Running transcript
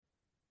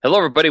Hello,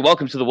 everybody.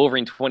 Welcome to the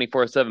Wolverine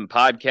 24/7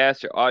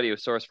 podcast, your audio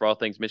source for all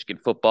things Michigan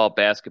football,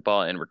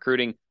 basketball, and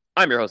recruiting.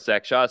 I'm your host,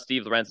 Zach Shaw.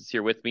 Steve Lorenz is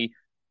here with me.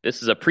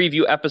 This is a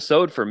preview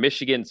episode for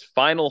Michigan's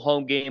final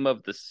home game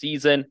of the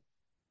season,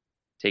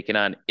 taking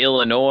on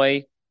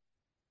Illinois.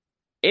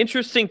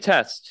 Interesting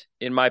test,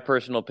 in my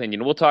personal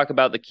opinion. We'll talk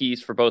about the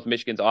keys for both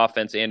Michigan's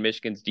offense and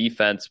Michigan's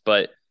defense.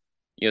 But,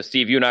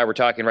 Steve, you and I were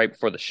talking right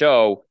before the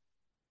show.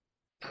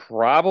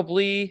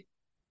 Probably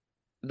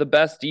the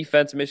best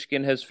defense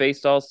Michigan has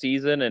faced all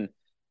season,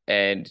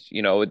 and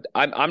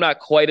I'm not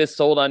quite as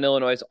sold on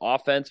Illinois'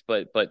 offense,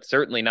 but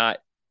certainly not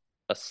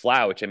a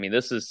slouch. I mean,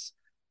 this is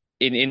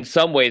in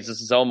some ways this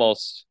is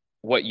almost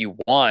what you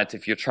want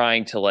if you're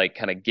trying to like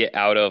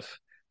kind of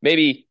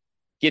maybe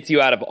gets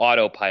you out of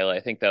autopilot.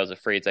 I think that was a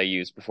phrase I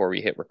used before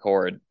we hit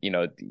record.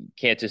 You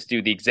can't just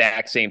do the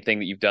exact same thing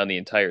that you've done the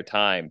entire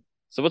time.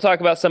 So we'll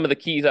talk about some of the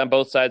keys on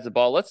both sides of the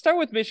ball. Let's start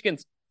with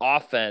Michigan's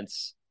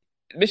offense.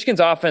 Michigan's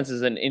offense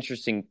is an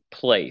interesting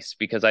place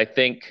because I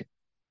think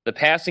the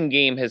passing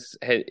game is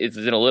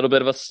in a little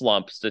bit of a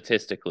slump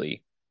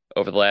statistically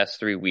over the last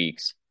 3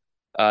 weeks.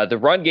 The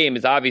run game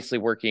is obviously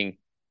working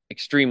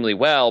extremely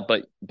well,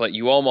 but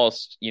you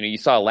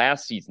saw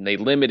last season they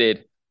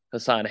limited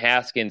Hassan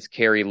Haskins'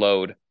 carry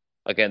load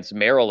against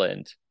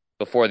Maryland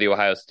before the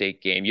Ohio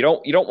State game. You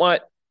don't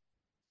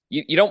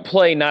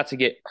play not to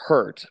get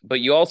hurt, but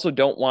you also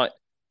don't want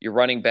your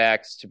running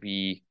backs to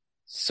be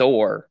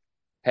sore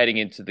heading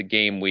into the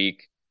game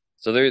week.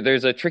 So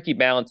there's a tricky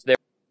balance there.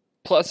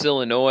 Plus,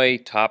 Illinois,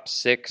 top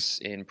six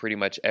in pretty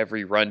much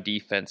every run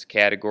defense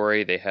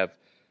category. They have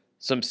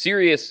some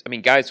serious,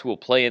 guys who will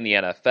play in the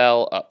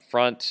NFL up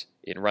front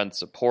in run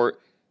support.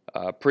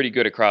 Pretty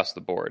good across the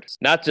board.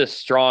 Not just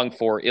strong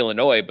for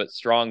Illinois, but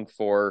strong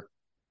for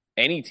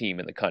any team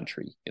in the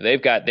country.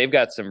 They've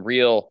got some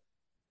real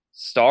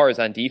stars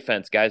on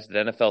defense, guys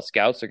that NFL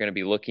scouts are going to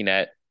be looking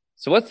at.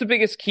 So what's the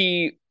biggest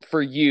key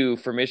for you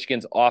for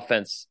Michigan's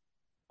offense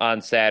on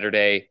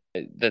Saturday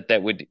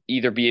that would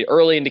either be an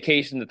early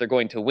indication that they're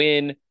going to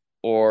win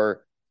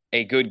or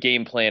a good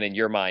game plan in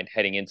your mind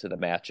heading into the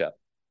matchup?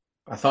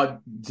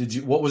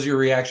 What was your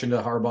reaction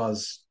to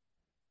Harbaugh's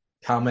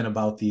comment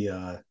about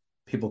the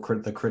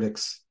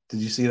critics? Did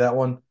you see that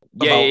one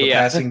Yeah, about the yeah,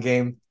 yeah. passing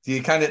game?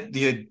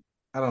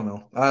 I don't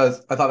know. I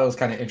thought that was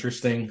kind of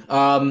interesting.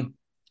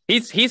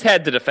 He's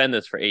had to defend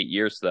this for 8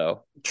 years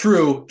though.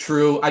 True.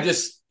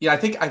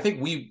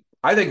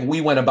 I think we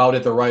went about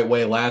it the right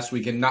way last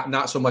week, and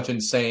not so much in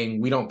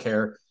saying we don't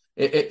care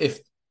if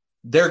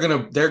they're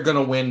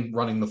gonna win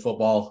running the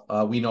football.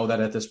 We know that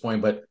at this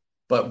point,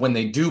 but when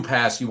they do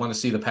pass, you want to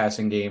see the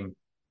passing game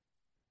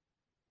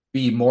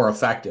be more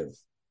effective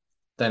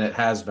than it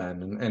has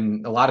been.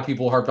 And a lot of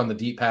people harped on the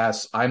deep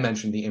pass. I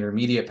mentioned the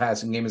intermediate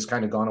passing game has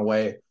kind of gone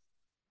away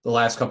the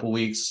last couple of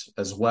weeks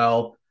as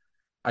well.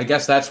 I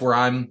guess that's where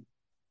I'm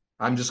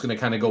just going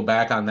to kind of go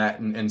back on that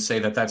and say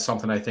that that's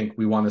something I think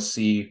we want to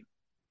see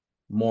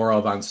more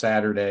of on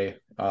Saturday.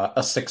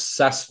 A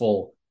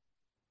successful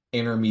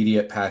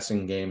intermediate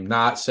passing game.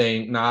 Not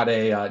saying not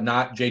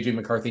JJ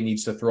McCarthy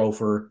needs to throw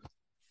for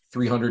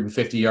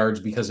 350 yards,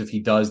 because if he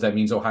does, that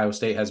means Ohio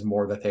State has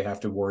more that they have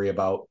to worry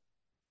about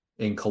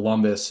in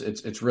Columbus.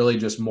 It's really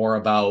just more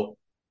about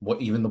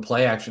what even the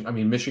play action. I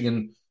mean,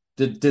 Michigan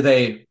do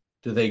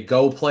they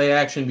go play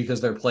action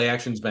because their play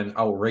action's been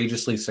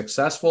outrageously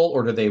successful,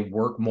 or do they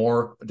work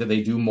more? Do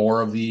they do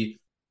more of the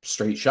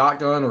straight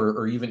shotgun,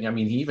 or even? I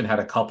mean, he even had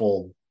a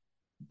couple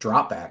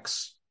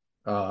dropbacks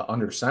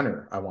under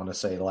center, I want to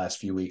say, the last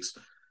few weeks,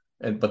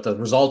 but the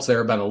results there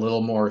have been a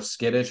little more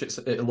skittish.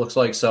 It looks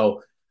like.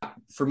 So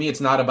for me,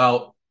 it's not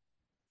about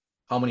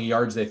how many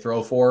yards they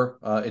throw for.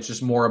 It's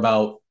just more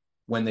about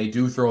when they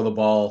do throw the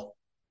ball,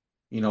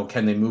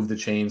 can they move the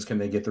chains? Can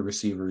they get the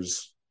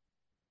receivers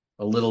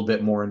a little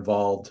bit more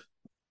involved,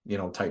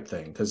 type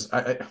thing? Because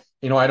I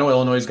know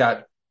Illinois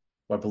got,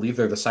 I believe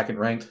they're the second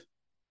ranked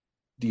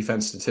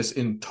defense that's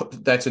in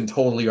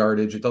total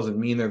yardage. It doesn't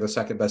mean they're the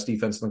second best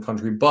defense in the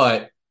country,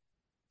 but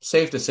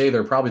safe to say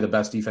they're probably the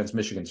best defense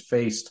Michigan's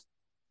faced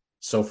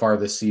so far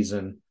this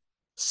season.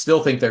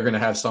 Still think they're going to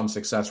have some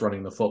success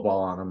running the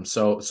football on them.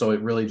 So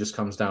it really just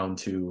comes down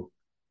to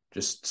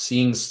just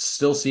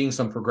still seeing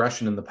some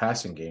progression in the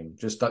passing game.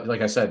 Just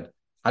like I said,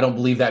 I don't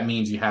believe that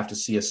means you have to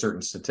see a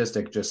certain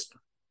statistic. Just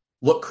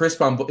look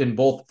crisp in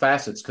both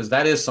facets, because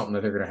that is something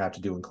that they're going to have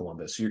to do in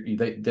Columbus.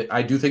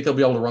 I do think they'll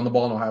be able to run the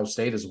ball in Ohio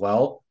State as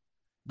well,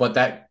 but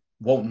that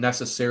won't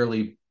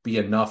necessarily be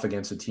enough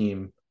against a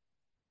team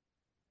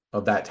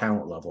of that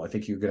talent level. I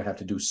think you're going to have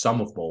to do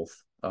some of both.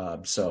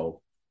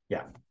 So,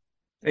 yeah.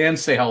 And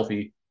stay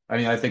healthy. I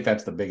mean, I think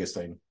that's the biggest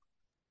thing.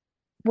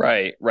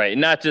 Right, right.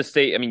 And not just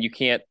say, you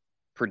can't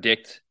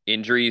predict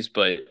injuries,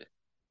 but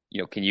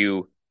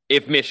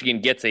if Michigan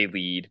gets a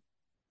lead,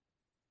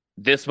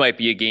 this might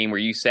be a game where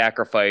you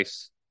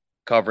sacrifice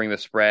covering the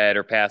spread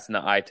or passing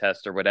the eye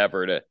test or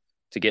whatever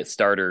to get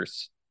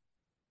starters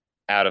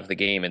out of the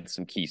game in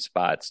some key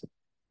spots.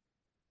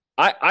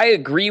 I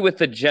agree with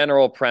the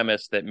general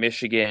premise that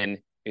Michigan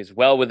is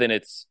well within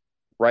its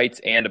rights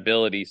and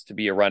abilities to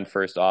be a run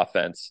first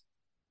offense.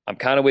 I'm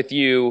kind of with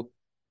you.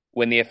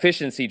 When the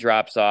efficiency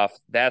drops off,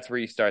 that's where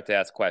you start to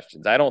ask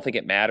questions. I don't think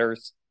it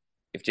matters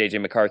if JJ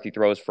McCarthy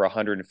throws for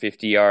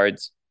 150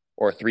 yards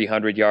or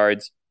 300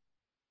 yards.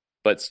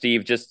 But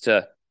Steve, just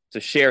to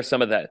share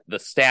some of the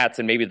stats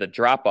and maybe the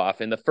drop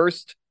off in the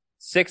first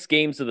 6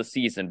 games of the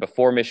season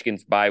before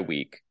Michigan's bye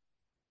week,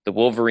 the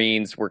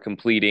Wolverines were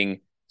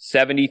completing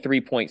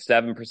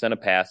 73.7%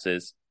 of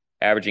passes,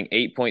 averaging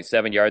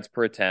 8.7 yards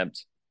per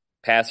attempt,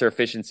 passer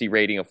efficiency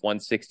rating of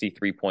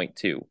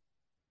 163.2.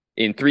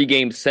 In 3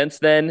 games since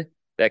then,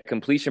 that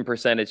completion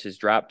percentage has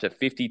dropped to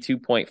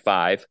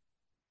 52.5,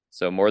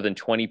 so more than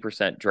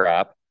 20%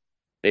 drop.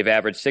 They've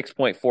averaged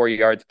 6.4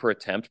 yards per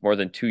attempt, more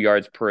than 2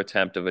 yards per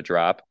attempt of a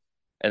drop.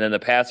 And then the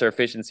passer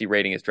efficiency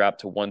rating has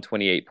dropped to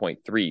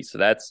 128.3. So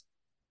that's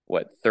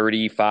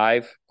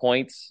 35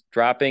 points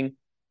dropping.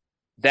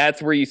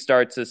 That's where you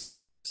start to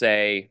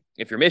say,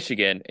 if you're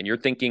Michigan and you're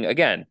thinking,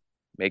 again,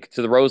 make it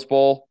to the Rose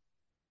Bowl,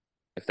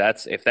 if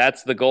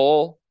that's the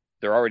goal,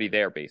 they're already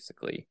there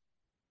basically.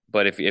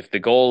 But if the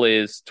goal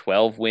is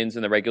 12 wins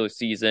in the regular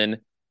season,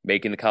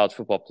 making the college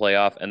football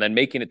playoff, and then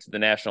making it to the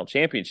national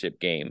championship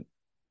game,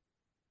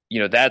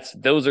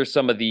 those are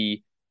some of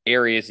the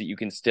areas that you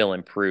can still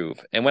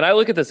improve. And when I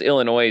look at this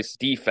Illinois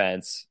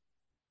defense,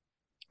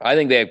 I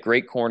think they have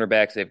great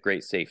cornerbacks, they have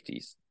great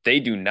safeties. They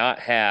do not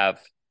have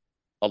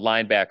a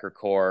linebacker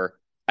core.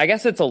 I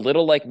guess it's a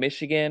little like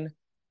Michigan,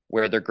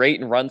 where they're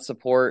great in run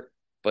support,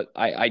 but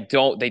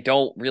they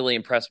don't really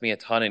impress me a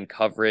ton in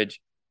coverage.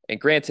 And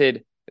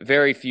granted,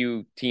 very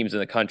few teams in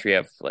the country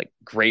have like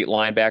great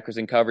linebackers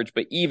in coverage,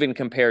 but even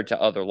compared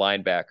to other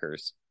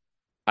linebackers,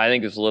 I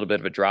think there's a little bit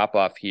of a drop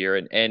off here.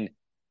 And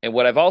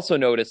what I've also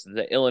noticed is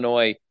that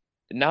Illinois,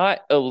 not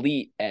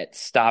elite at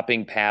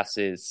stopping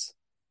passes,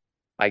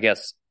 I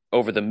guess,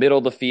 over the middle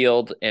of the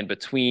field and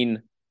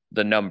between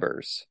the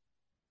numbers.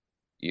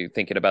 You're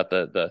thinking about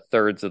the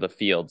thirds of the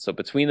field. So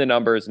between the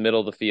numbers, middle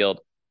of the field,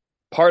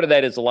 part of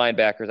that is the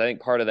linebackers. I think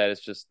part of that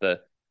is just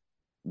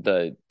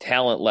the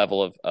talent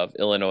level of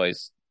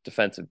Illinois'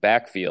 defensive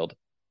backfield.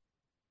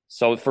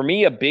 So for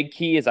me, a big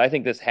key is I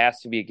think this has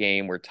to be a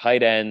game where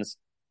tight ends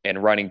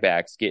and running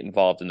backs get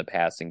involved in the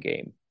passing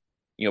game.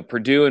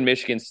 Purdue and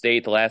Michigan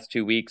State the last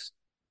 2 weeks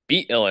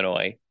beat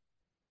Illinois,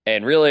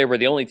 and really were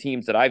the only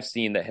teams that I've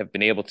seen that have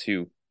been able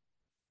to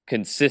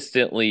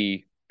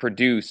consistently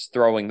produce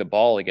throwing the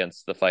ball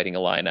against the Fighting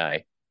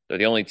Illini. They're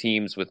the only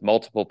teams with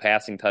multiple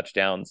passing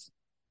touchdowns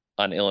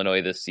on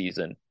Illinois this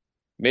season.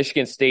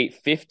 Michigan State,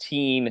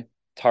 15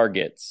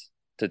 targets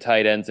to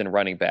tight ends and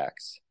running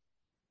backs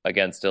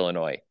against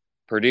Illinois.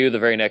 Purdue, the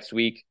very next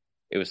week,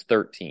 it was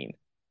 13.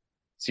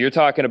 So you're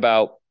talking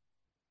about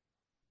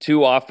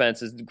two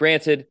offenses,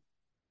 granted,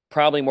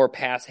 probably more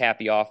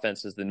pass-happy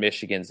offenses than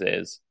Michigan's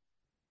is,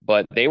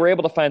 but they were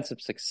able to find some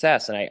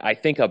success. And I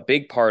think a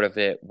big part of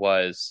it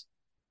was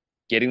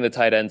getting the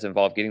tight ends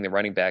involved, getting the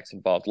running backs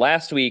involved.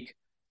 Last week,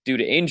 due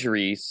to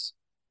injuries,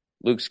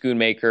 Luke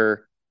Schoonmaker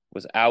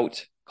was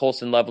out.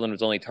 Colson Leveland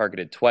was only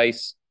targeted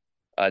twice.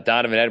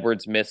 Donovan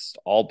Edwards missed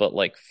all but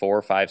like 4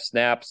 or 5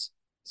 snaps.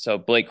 So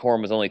Blake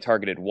Corum was only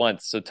targeted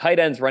once. So tight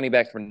ends, running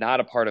backs were not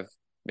a part of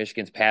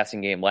Michigan's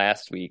passing game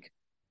last week.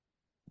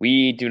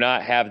 We do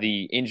not have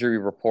the injury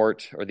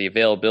report or the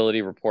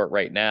availability report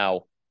right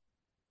now.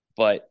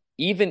 But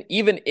even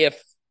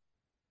if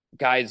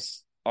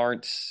guys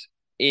aren't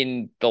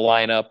in the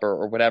lineup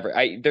or whatever,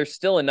 there's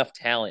still enough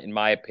talent, in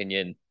my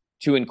opinion,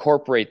 to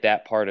incorporate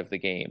that part of the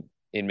game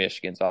in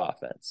Michigan's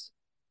offense.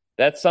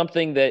 That's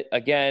something that,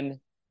 again,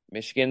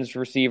 Michigan's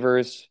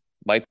receivers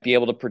might be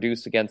able to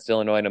produce against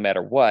Illinois no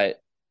matter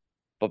what.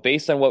 But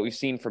based on what we've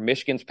seen from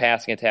Michigan's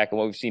passing attack and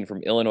what we've seen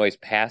from Illinois'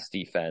 pass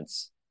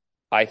defense,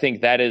 I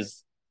think that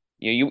is,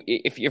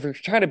 if you're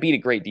trying to beat a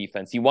great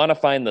defense, you want to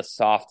find the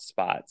soft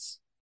spots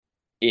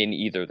in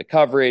either the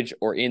coverage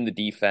or in the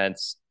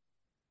defense.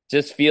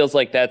 Just feels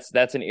like that's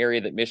an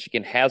area that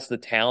Michigan has the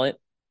talent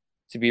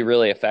to be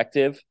really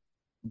effective.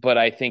 But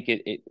I think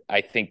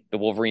I think the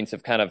Wolverines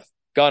have kind of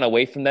gone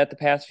away from that the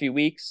past few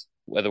weeks,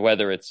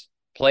 whether it's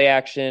play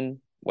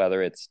action,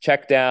 whether it's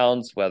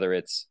checkdowns, whether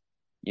it's,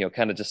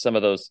 kind of just some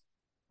of those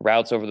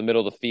routes over the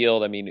middle of the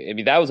field. I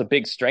mean, that was a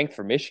big strength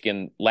for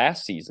Michigan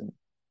last season,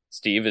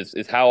 Steve,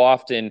 is how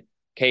often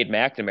Cade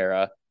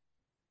McNamara,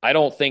 I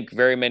don't think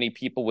very many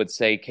people would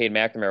say Cade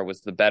McNamara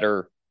was the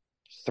better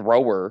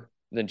thrower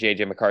than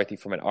JJ McCarthy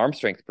from an arm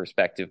strength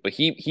perspective, but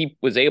he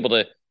was able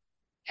to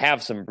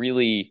have some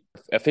really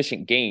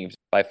efficient games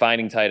by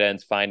finding tight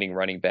ends, finding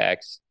running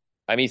backs.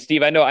 I mean,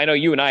 Steve, I know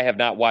you and I have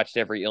not watched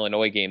every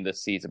Illinois game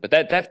this season, but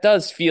that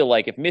does feel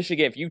like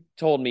if you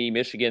told me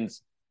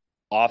Michigan's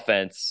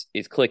offense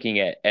is clicking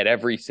at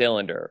every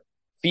cylinder,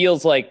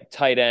 feels like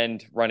tight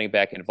end running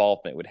back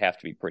involvement would have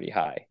to be pretty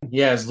high.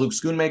 Yeah, is Luke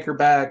Schoonmaker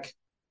back?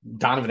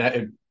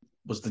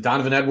 Was the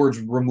Donovan Edwards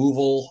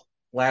removal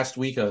last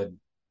week an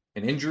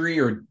injury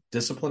or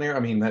disciplinary? I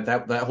mean,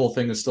 that whole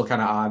thing is still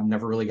kind of odd.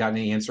 Never really got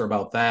any answer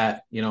about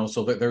that.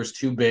 So there's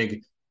two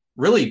big,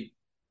 really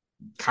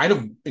kind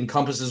of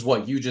encompasses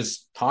what you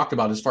just talked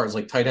about as far as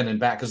like tight end and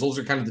back, because those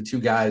are kind of the two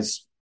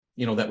guys,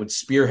 that would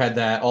spearhead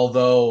that.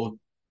 Although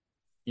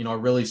I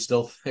really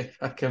still think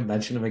I can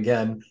mention him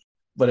again,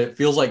 but it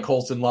feels like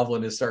Colston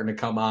Loveland is starting to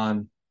come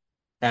on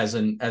as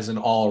an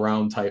all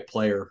around type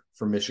player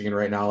for Michigan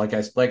right now. Like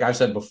I've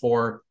said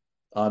before,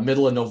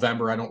 middle of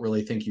November, I don't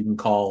really think you can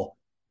call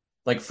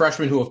like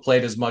freshmen who have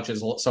played as much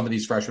as some of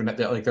these freshmen.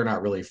 Like they're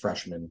not really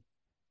freshmen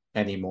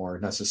anymore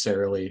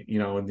necessarily,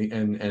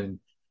 and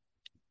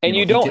And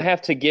you he don't can.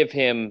 have to give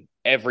him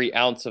every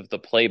ounce of the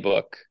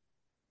playbook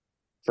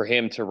for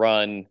him to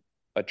run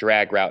a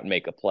drag route and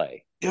make a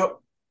play. Yep.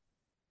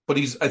 But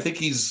I think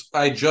he's.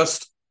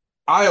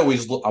 I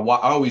always look. I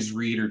always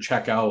read or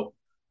check out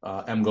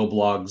MGO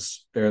blogs.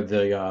 They're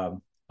the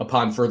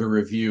upon further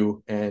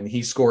review, and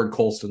he scored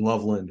Colston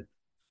Loveland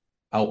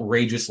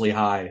outrageously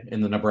high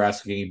in the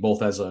Nebraska game,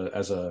 both as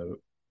a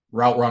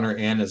route runner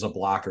and as a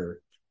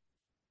blocker.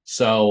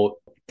 So,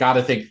 got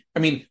to think. I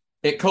mean,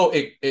 it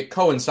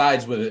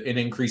coincides with an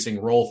increasing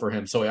role for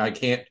him. So I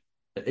can't.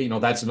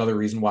 That's another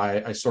reason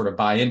why I sort of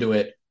buy into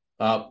it.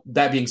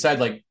 That being said,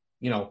 like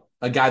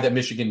a guy that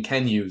Michigan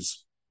can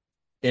use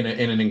in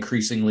an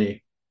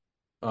increasingly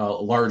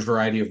large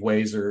variety of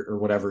ways or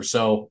whatever.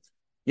 So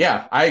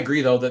yeah, I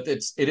agree though that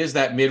it is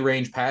that mid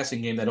range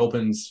passing game that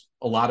opens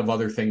a lot of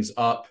other things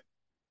up.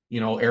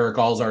 Eric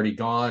All's already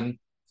gone.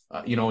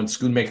 And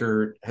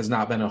Schoonmaker has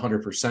not been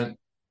 100%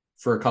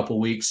 for a couple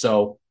weeks.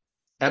 So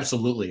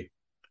absolutely,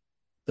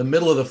 the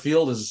middle of the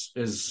field is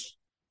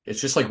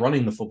it's just like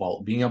running the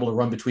football. Being able to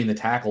run between the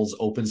tackles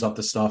opens up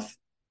the stuff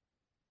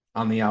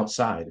on the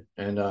outside.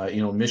 And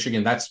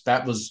Michigan,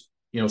 that was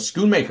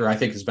Schoonmaker, I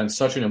think, has been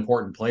such an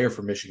important player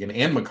for Michigan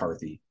and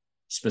McCarthy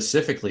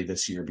specifically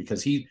this year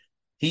because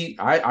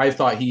I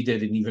thought he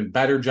did an even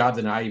better job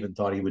than I even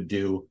thought he would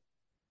do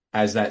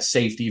as that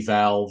safety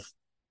valve,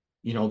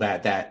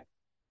 that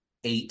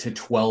 8 to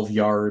 12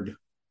 yard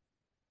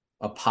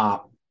a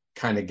pop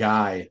kind of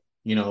guy,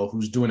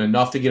 who's doing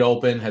enough to get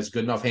open, has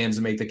good enough hands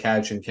to make the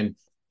catch, and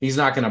he's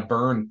not going to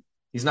burn.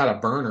 He's not a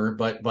burner,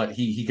 but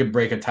he could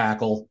break a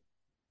tackle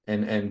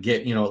and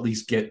get at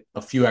least get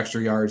a few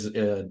extra yards,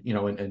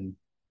 and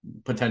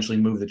potentially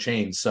move the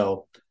chains.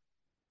 So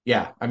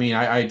yeah, I mean,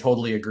 I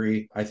totally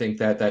agree. I think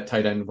that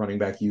tight end running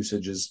back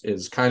usage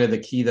is kind of the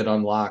key that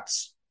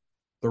unlocks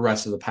the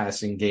rest of the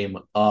passing game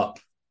up,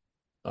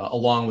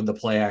 along with the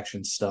play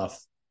action stuff.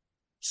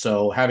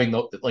 So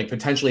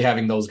potentially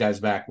having those guys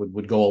back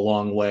would go a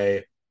long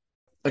way.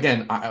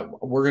 Again,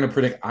 we're going to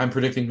predict. I'm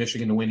predicting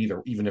Michigan to win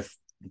even if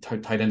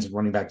tight ends and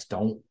running backs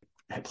don't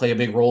play a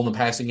big role in the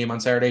passing game on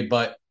Saturday.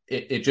 But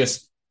it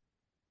just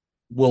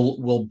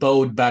will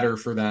bode better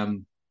for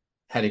them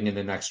heading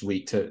into next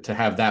week to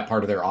have that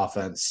part of their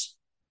offense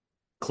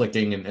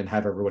clicking and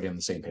have everybody on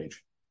the same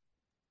page.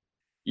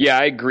 Yeah,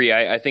 I agree.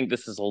 I think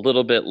this is a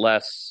little bit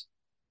less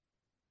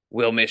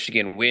will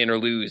Michigan win or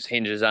lose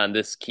hinges on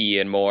this key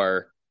and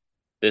more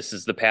this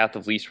is the path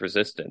of least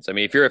resistance. I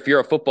mean, if you're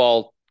a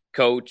football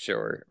coach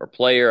or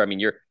player, I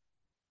mean,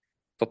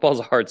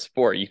 football's a hard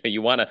sport.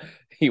 You want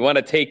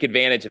to take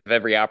advantage of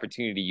every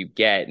opportunity you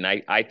get, and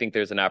I think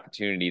there's an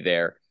opportunity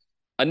there.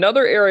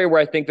 Another area where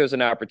I think there's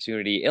an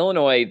opportunity,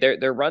 Illinois,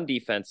 their run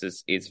defense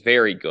is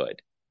very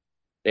good.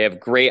 They have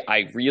great.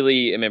 I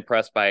really am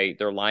impressed by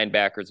their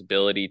linebackers'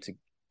 ability to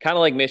kind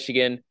of like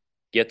Michigan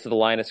get to the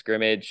line of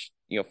scrimmage,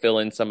 fill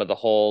in some of the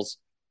holes,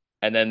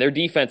 and then their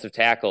defensive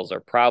tackles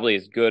are probably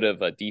as good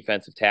of a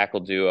defensive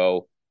tackle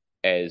duo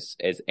as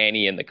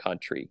any in the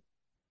country.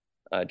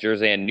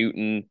 Jerzan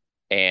Newton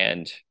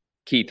and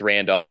Keith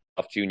Randolph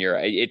Jr.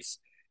 It's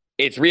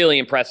really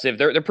impressive.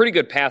 They're pretty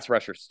good pass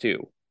rushers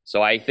too.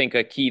 So I think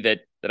a key that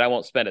I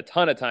won't spend a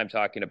ton of time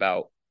talking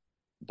about,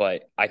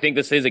 but I think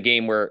this is a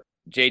game where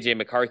JJ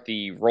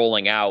McCarthy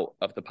rolling out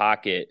of the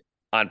pocket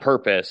on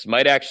purpose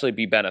might actually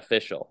be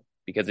beneficial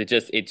because it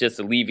just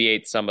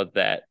alleviates some of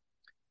that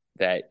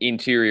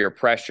interior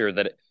pressure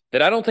that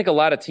I don't think a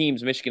lot of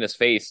teams Michigan has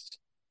faced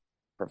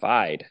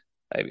provide.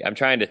 I'm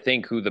trying to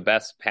think who the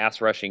best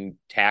pass rushing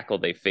tackle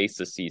they faced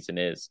this season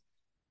is.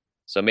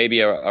 So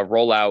maybe a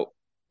rollout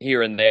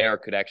here and there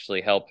could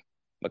actually help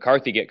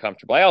McCarthy get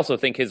comfortable. I also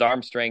think his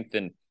arm strength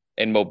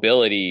and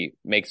mobility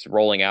makes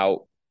rolling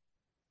out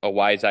a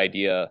wise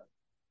idea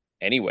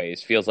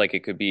anyways. Feels like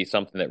it could be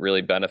something that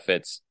really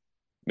benefits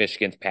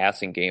Michigan's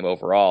passing game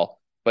overall.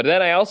 But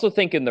then I also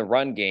think in the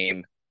run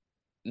game,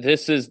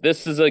 this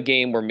is a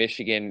game where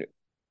Michigan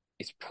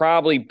is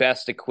probably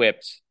best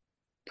equipped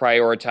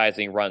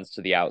prioritizing runs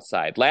to the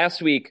outside.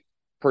 Last week,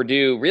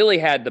 Purdue really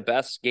had the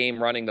best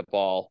game running the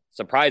ball,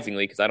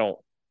 surprisingly, because I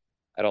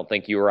don't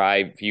think you or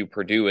I view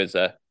Purdue as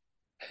a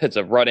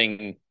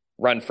run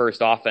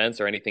first offense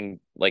or anything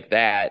like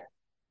that.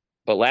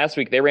 But last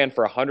week they ran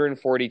for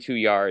 142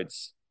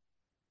 yards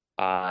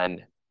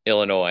on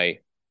Illinois.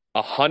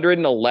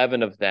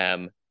 111 of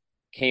them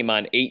came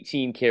on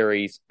 18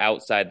 carries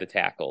outside the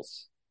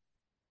tackles.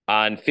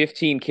 On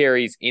 15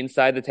 carries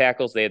inside the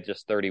tackles, they had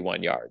just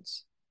 31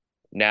 yards.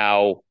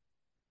 Now,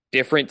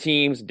 different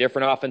teams,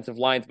 different offensive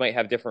lines might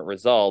have different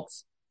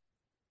results.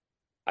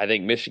 I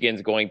think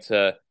Michigan's going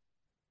to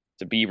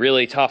be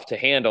really tough to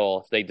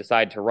handle if they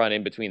decide to run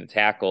in between the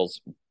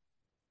tackles.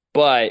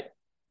 But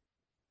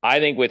I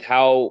think with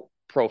how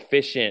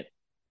proficient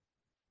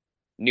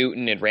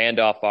Newton and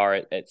Randolph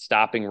are at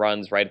stopping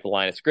runs right at the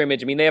line of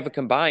scrimmage, I mean, they have a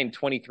combined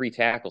 23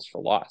 tackles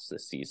for loss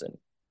this season.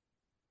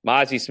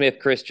 Mazi Smith,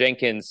 Chris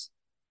Jenkins,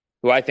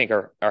 who I think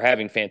are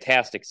having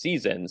fantastic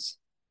seasons,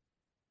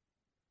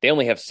 they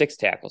only have 6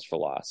 tackles for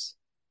loss.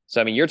 So,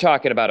 I mean, you're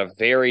talking about a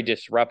very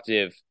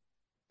disruptive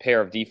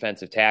pair of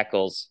defensive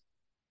tackles.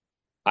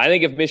 I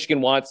think if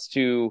Michigan wants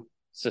to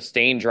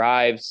sustain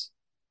drives,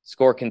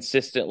 score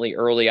consistently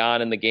early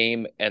on in the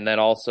game, and then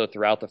also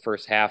throughout the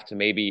first half to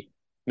maybe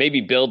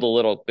build a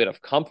little bit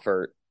of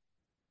comfort,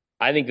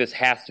 I think this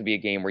has to be a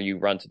game where you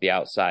run to the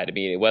outside. I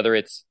mean, whether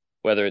it's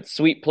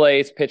sweep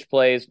plays, pitch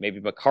plays, maybe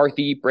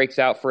McCarthy breaks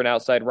out for an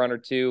outside run or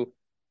two.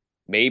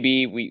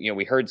 Maybe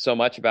we heard so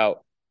much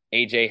about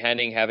AJ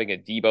Henning having a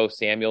Deebo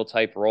Samuel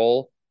type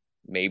role.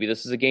 Maybe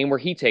this is a game where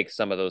he takes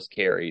some of those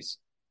carries.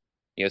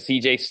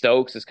 CJ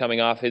Stokes is coming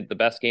off the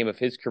best game of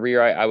his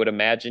career. I would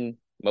imagine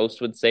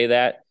most would say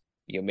that.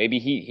 Maybe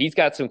he's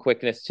got some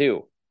quickness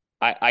too.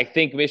 I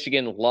think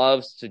Michigan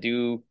loves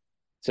to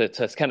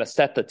kind of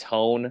set the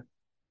tone,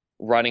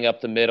 running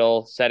up the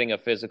middle, setting a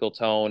physical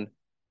tone.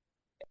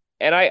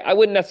 And I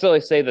wouldn't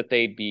necessarily say that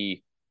they'd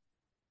be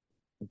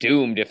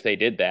doomed if they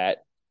did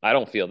that. I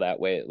don't feel that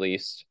way, at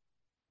least.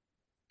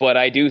 But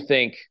I do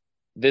think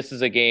this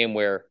is a game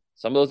where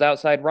some of those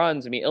outside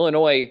runs, I mean,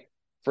 Illinois,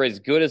 for as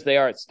good as they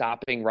are at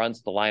stopping runs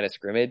at the line of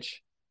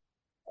scrimmage,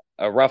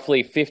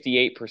 roughly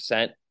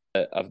 58%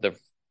 of the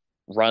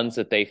runs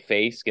that they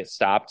face get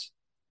stopped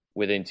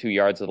within 2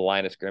 yards of the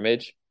line of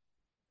scrimmage.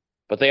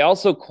 But they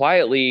also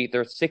quietly,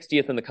 they're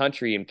 60th in the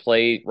country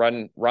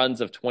and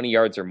runs of 20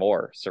 yards or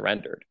more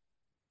surrendered.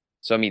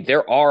 So, I mean,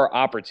 there are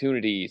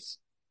opportunities,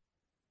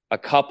 a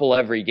couple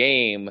every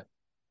game,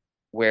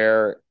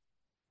 where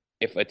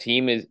if a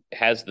team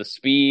has the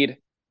speed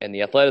and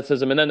the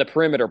athleticism and then the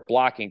perimeter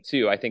blocking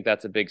too, I think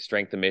that's a big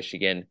strength of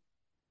Michigan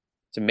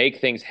to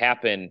make things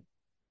happen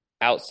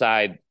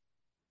outside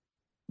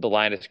the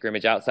line of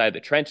scrimmage, outside the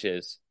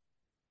trenches.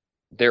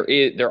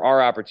 There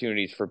are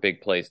opportunities for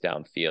big plays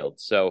downfield.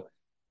 So,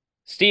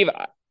 Steve,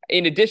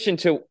 in addition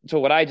to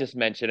what I just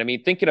mentioned, I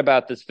mean, thinking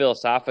about this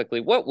philosophically,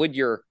 what would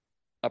your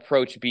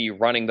approach be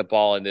running the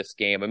ball in this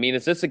game? I mean,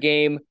 is this a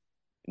game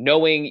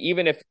knowing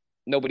even if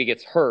nobody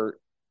gets hurt,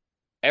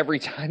 every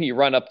time you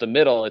run up the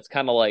middle, it's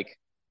kind of like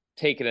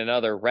taking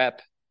another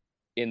rep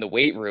in the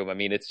weight room. I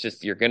mean, it's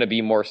just you're going to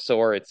be more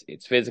sore.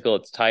 It's physical.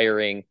 It's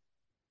tiring.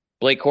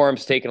 Blake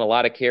Corum's taken a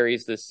lot of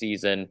carries this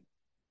season.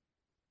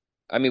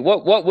 I mean,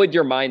 what would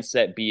your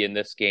mindset be in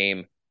this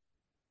game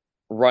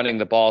running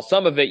the ball?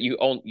 Some of it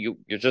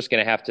you're just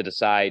going to have to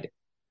decide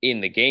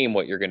in the game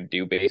what you're going to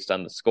do based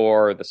on the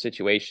score, the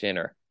situation,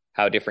 or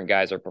how different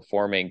guys are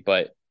performing.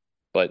 But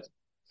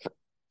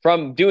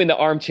from doing the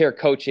armchair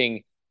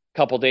coaching a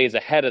couple days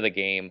ahead of the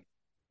game,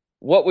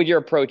 what would your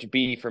approach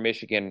be for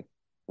Michigan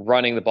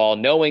running the ball,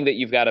 knowing that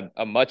you've got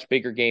a much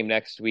bigger game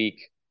next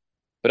week,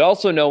 but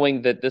also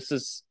knowing that this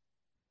is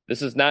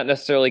not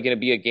necessarily going to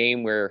be a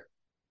game where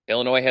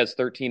Illinois has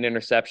 13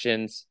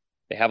 interceptions.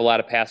 They have a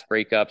lot of pass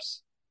breakups.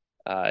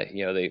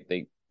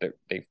 They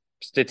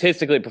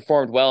statistically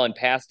performed well in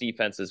pass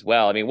defense as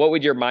well. I mean, what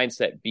would your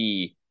mindset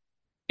be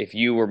if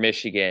you were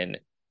Michigan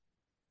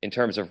in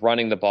terms of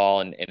running the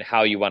ball and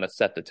how you want to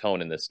set the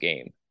tone in this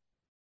game?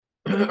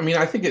 I mean,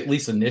 I think at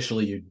least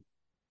initially you'd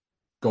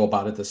go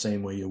about it the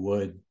same way you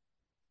would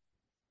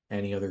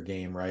any other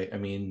game, right? I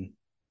mean,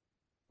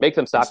 make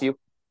them stop you.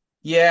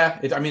 Yeah,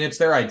 it's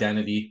their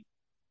identity.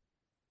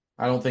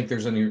 I don't think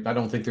there's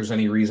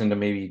any reason to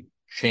maybe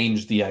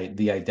change the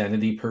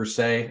identity per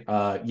se.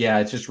 Yeah,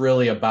 it's just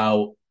really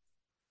about.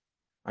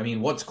 I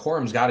mean, what's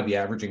Corum's got to be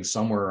averaging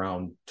somewhere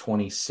around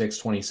 26,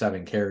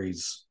 27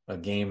 carries a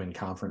game in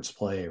conference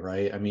play,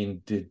 right? I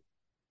mean, do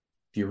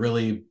you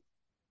really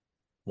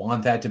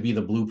want that to be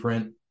the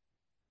blueprint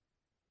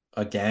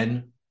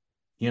again?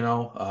 You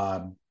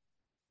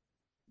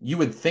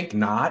would think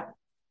not,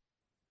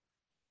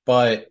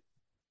 but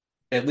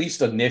at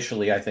least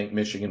initially, I think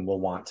Michigan will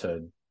want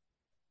to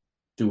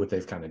do what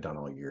they've kind of done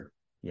all year.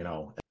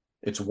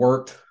 It's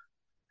worked,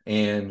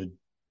 and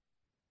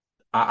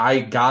I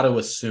got to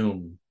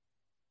assume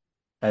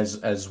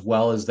as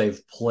well as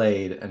they've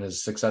played and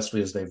as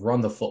successfully as they've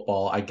run the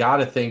football, I got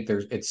to think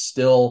it's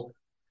still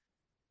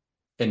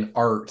an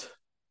art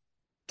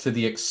to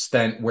the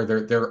extent where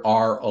there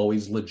are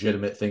always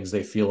legitimate things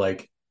they feel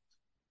like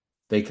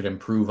they could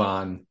improve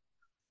on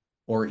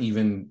or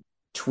even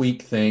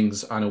tweak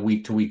things on a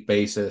week-to-week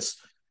basis,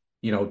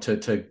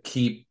 to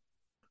keep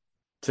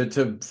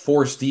to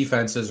force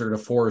defenses or to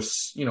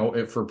force,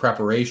 for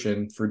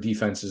preparation for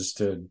defenses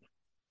to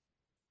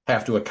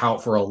have to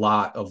account for a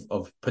lot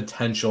of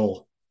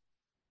potential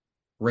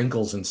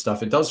wrinkles and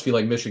stuff. It does feel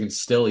like Michigan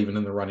still, even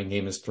in the running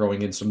game, is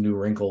throwing in some new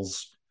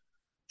wrinkles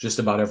just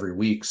about every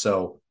week.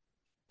 So,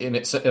 and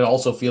it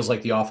also feels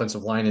like the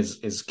offensive line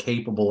is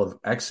capable of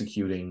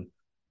executing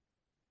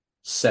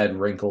said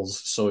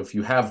wrinkles. So if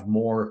you have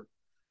more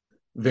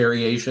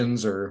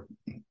variations or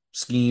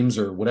schemes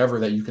or whatever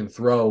that you can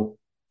throw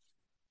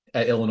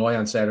at Illinois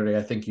on Saturday,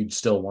 I think you'd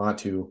still want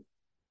to.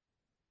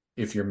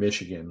 if you're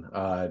Michigan.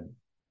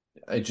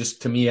 It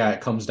just, to me,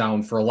 it comes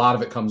down, for a lot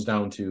of it comes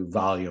down to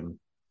volume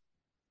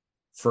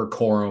for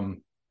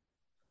Corum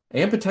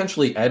and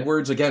potentially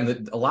Edwards.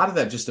 Again, a lot of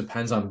that just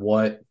depends on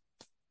what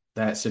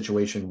that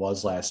situation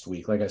was last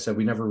week. Like I said,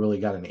 we never really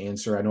got an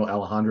answer. I know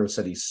Alejandro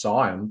said he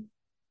saw him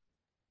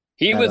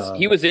He at was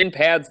he was in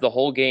pads the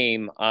whole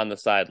game on the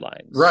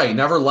sidelines. right,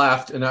 never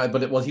left.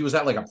 But he was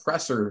at like a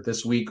presser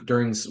this week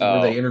during,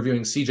 were they Oh,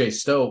 interviewing CJ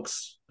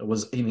Stokes? It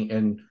was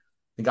and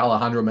I think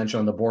Alejandro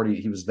mentioned on the board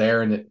he was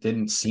there, and it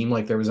didn't seem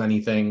like there was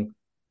anything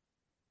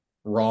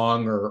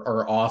wrong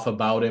or off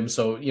about him.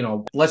 So,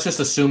 let's just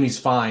assume he's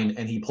fine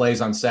and he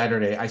plays on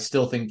Saturday. I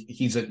still think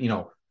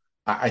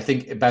I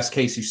think best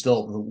case, you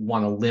still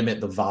want to limit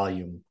the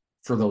volume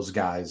for those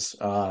guys.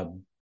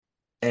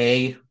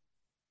 A,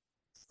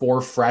 for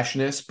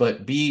freshness,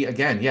 but B,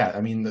 again, yeah,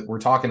 I mean, we're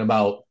talking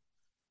about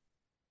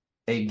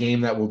a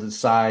game that will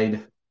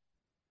decide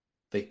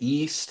the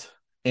East,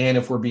 and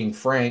if we're being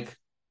frank,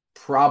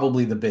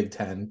 probably the Big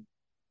Ten,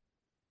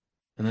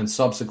 and then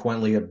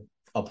subsequently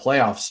a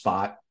playoff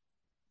spot.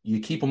 You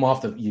get them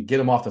off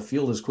the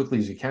field as quickly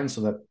as you can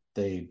so that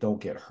they don't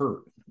get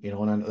hurt.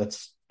 And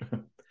that's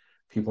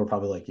people are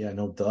probably like, yeah,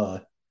 no, duh.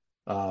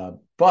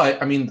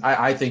 But I mean,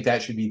 I think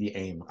that should be the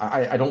aim.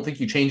 I don't think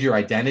you change your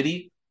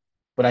identity,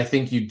 but I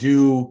think you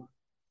do,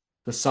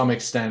 to some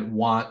extent,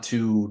 want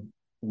to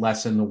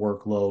lessen the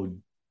workload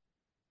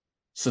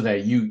so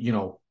that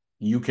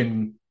you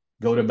can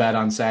go to bed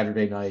on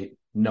Saturday night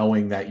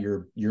knowing that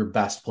your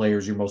best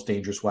players, your most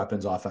dangerous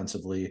weapons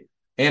offensively,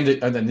 and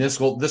then this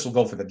will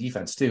go for the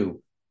defense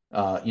too.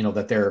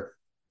 That they're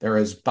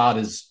about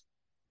as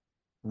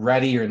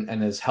ready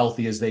and as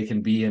healthy as they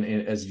can be, and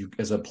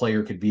as a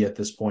player could be at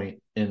this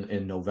point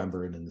in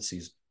November and in the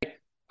season.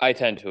 I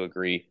tend to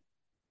agree.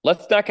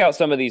 Let's knock out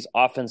some of these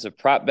offensive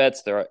prop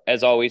bets. They're,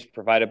 as always,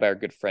 provided by our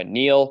good friend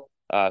Neil,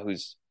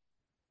 who's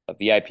a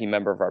VIP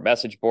member of our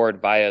message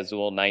board via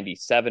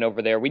Zool97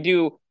 over there. We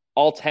do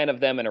all 10 of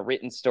them in a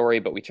written story,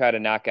 but we try to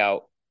knock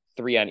out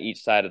 3 on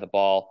each side of the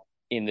ball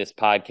in this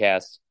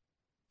podcast.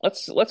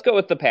 Let's go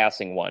with the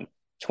passing one.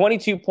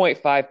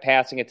 22.5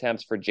 passing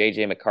attempts for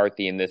JJ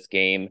McCarthy in this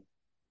game.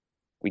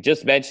 We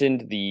just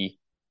mentioned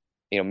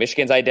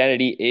Michigan's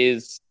identity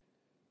is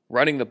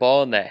running the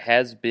ball, and that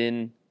has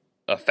been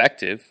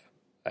effective.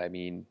 I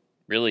mean,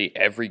 really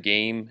every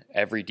game,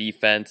 every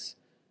defense,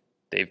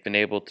 they've been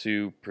able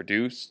to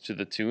produce to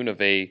the tune of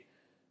a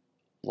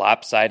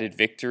lopsided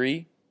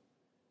victory.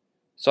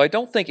 So I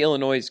don't think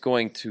Illinois is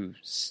going to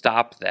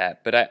stop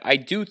that, but I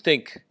do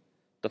think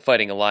the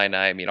Fighting Illini,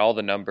 I mean, all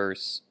the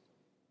numbers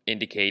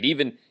indicate,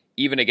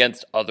 even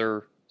against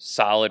other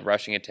solid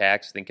rushing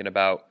attacks, thinking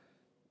about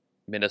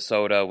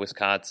Minnesota,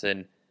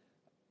 Wisconsin,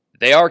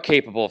 they are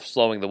capable of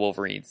slowing the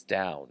Wolverines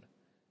down.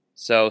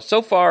 So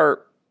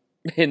far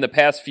in the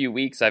past few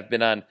weeks, I've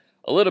been on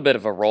a little bit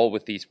of a roll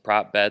with these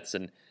prop bets,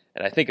 and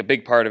I think a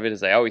big part of it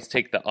is I always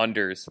take the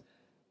unders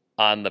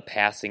on the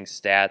passing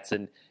stats,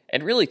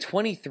 and really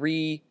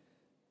 23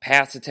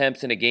 pass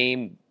attempts in a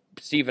game.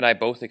 Steve and I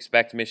both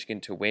expect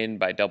Michigan to win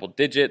by double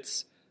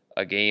digits,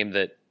 a game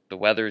that the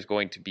weather is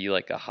going to be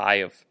like a high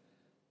of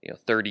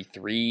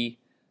 33.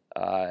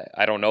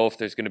 I don't know if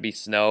there's going to be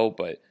snow,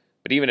 but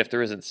even if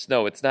there isn't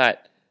snow, it's not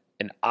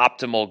an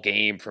optimal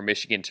game for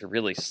Michigan to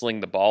really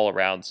sling the ball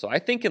around. So I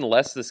think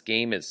unless this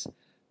game is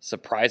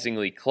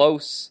surprisingly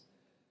close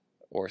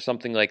or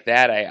something like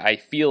that, I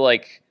feel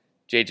like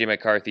J.J.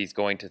 McCarthy is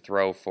going to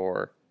throw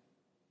for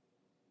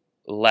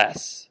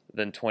less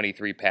than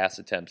 23 pass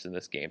attempts in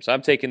this game. So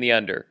I'm taking the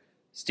under.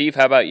 Steve,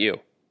 how about you?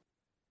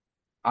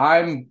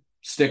 I'm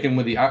sticking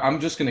with I'm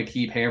just going to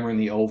keep hammering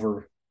the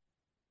over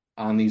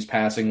on these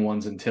passing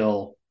ones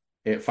until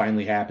it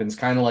finally happens.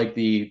 Kind of like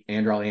the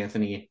Andrel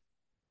Anthony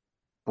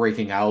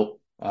breaking out.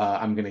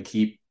 I'm going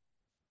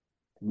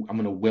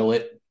to will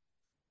it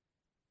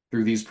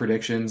through these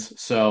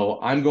predictions. So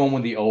I'm going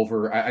with the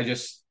over. I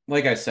just,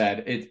 like I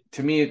said,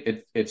 to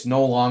me, it's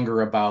no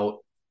longer about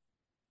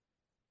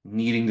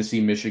needing to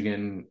see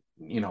Michigan,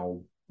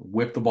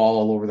 whip the ball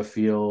all over the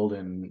field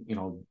and,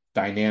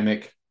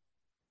 dynamic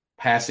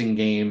passing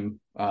game.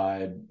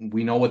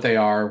 We know what they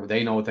are.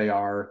 They know what they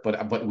are,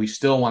 but we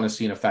still want to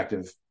see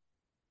an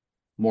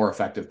more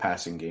effective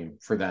passing game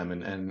for them.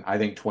 And I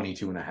think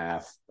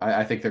 22.5,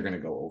 I think they're going to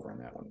go over on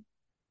that one.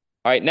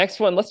 All right, next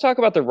one. Let's talk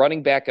about the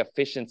running back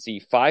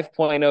efficiency.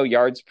 5.0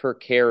 yards per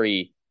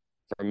carry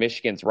for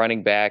Michigan's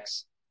running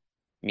backs.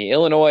 I mean,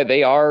 Illinois,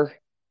 they are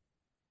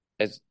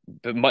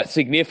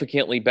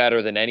significantly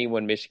better than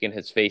anyone Michigan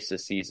has faced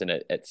this season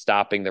at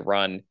stopping the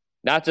run,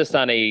 not just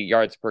on a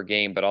yards per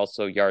game, but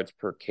also yards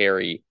per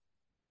carry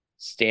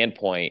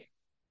standpoint.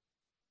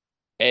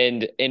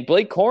 And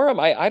Blake Corum,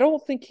 I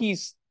don't think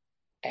he's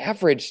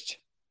averaged,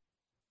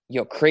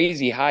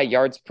 crazy high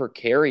yards per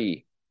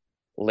carry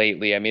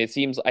lately. I mean,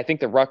 I think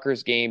the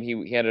Rutgers game, he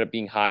ended up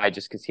being high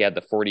just because he had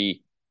the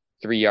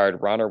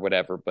 43-yard run or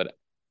whatever. But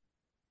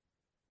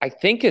I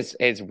think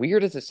as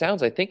weird as it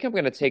sounds, I think I'm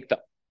going to take the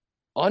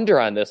under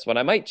on this one.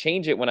 I might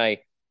change it when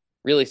I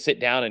really sit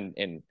down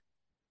and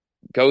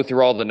go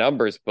through all the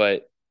numbers,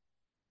 but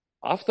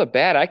off the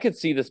bat, I could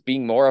see this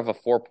being more of a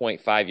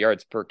 4.5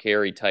 yards per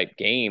carry type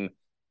game.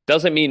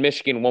 Doesn't mean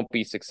Michigan won't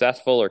be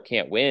successful or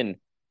can't win,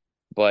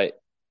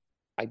 but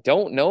I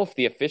don't know if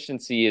the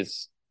efficiency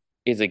is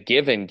a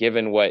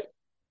given what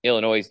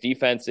Illinois'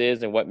 defense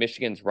is and what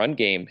Michigan's run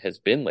game has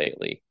been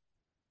lately.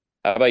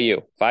 How about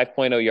you?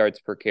 5.0 yards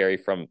per carry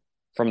from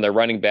the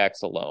running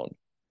backs alone.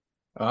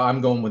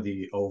 I'm going with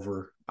the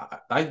over.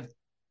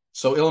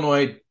 So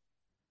Illinois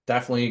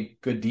definitely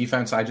good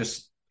defense. I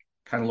just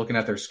kind of looking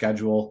at their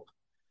schedule,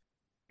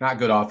 not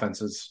good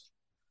offenses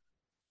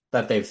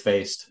that they've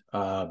faced.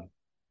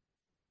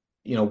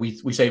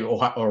 We say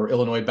Ohio, or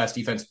Illinois best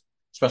defense,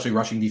 especially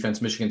rushing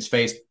defense Michigan's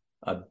faced.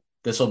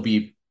 This will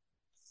be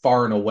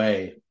far and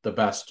away the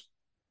best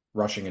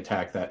rushing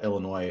attack that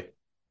Illinois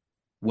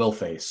will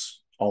face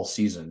all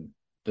season.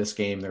 This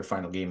game, their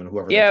final game, and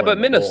whoever they Yeah, play but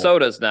in the bowl.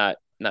 Minnesota's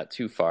not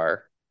too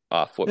far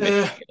off what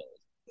Eh, Michigan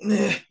is.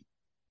 eh,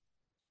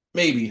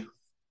 maybe.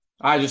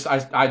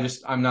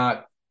 I'm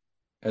not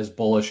as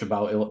bullish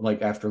about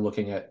like after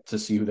looking at to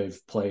see who they've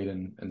played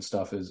and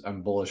stuff is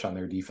I'm bullish on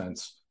their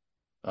defense.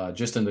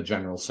 Just in the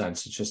general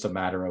sense, it's just a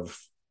matter of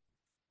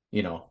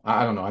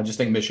I don't know. I just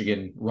think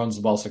Michigan runs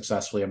the ball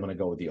successfully. I'm going to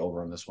go with the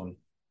over on this one.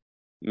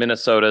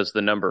 Minnesota's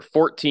the number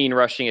 14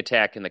 rushing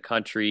attack in the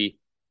country.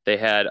 They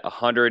had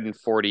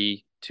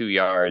 142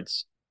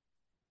 yards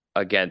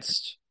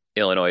against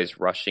Illinois'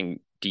 rushing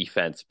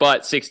defense,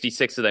 but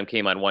 66 of them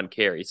came on one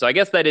carry. So I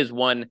guess that is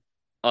one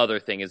other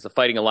thing is the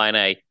Fighting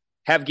Illini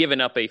have given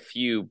up a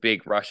few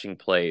big rushing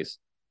plays.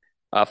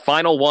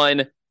 Final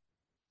one,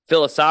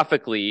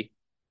 philosophically,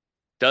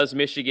 does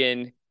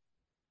Michigan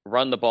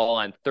run the ball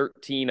on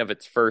 13 of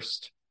its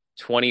first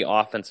 20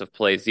 offensive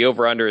plays? The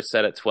over-under is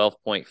set at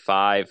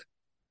 12.5.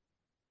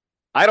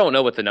 I don't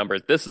know what the number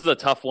is. This is a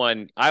tough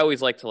one. I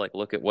always like to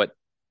look at what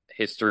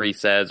history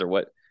says or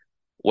what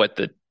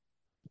the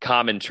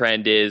common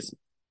trend is.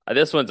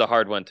 This one's a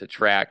hard one to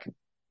track.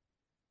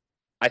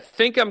 I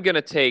think I'm going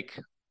to take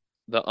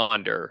the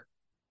under.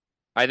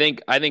 I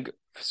think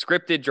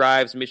scripted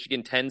drives,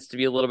 Michigan tends to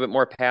be a little bit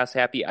more pass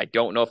happy. I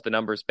don't know if the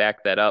numbers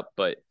back that up,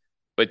 but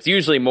it's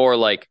usually more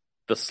like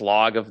the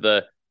slog of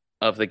the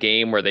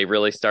game where they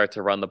really start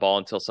to run the ball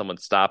until someone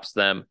stops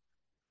them.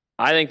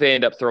 I think they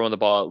end up throwing the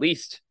ball at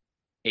least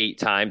 8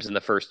 times in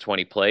the first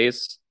 20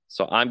 plays.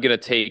 So I'm going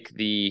to take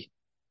the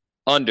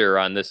under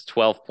on this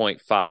 12.5.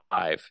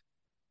 I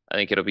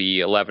think it'll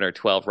be 11 or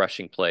 12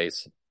 rushing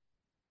plays,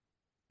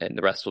 and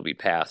the rest will be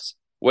pass.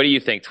 What do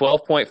you think?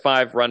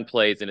 12.5 run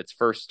plays in its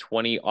first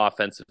 20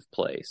 offensive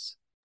plays.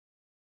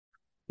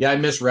 Yeah, I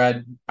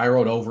misread. I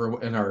wrote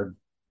over in our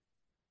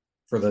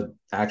for the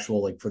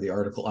actual for the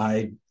article.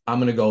 I'm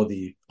going to go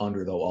the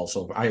under though.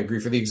 Also, I agree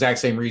for the exact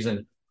same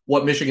reason.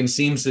 What Michigan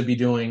seems to be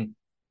doing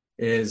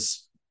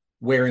is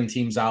wearing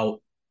teams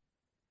out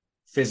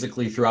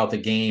physically throughout the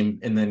game,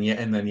 and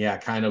then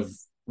kind of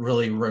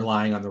really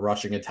relying on the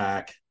rushing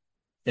attack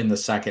in the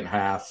second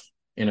half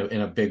in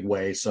a big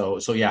way. So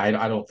yeah,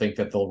 I don't think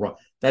that they'll run.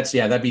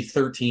 That'd be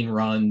 13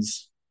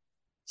 runs,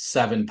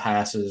 7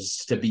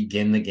 passes to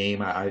begin the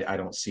game. I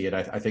don't see it.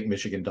 I think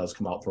Michigan does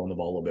come out throwing the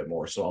ball a little bit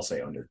more. So I'll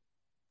say under.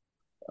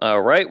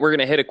 All right, we're going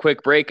to hit a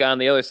quick break. On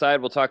the other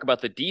side, we'll talk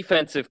about the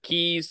defensive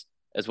keys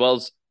as well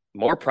as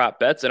more prop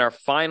bets and our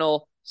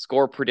final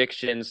score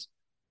predictions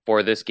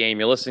for this game.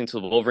 You're listening to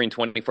the Wolverine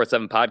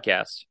 24/7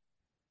 podcast.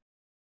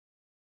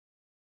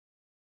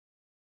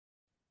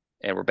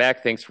 And we're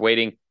back. Thanks for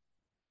waiting.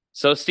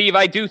 So, Steve,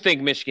 I do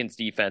think Michigan's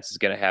defense is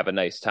going to have a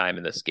nice time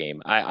in this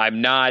game.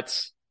 I'm not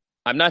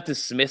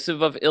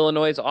dismissive of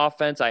Illinois'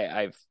 offense.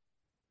 I've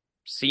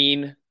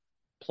seen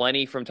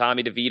plenty from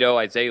Tommy DeVito.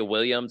 Isaiah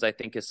Williams, I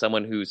think, is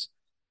someone who's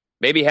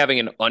maybe having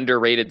an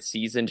underrated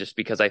season just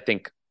because I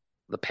think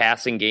the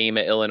passing game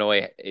at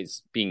Illinois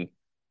is being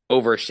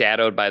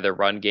overshadowed by the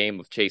run game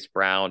of Chase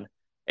Brown.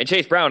 And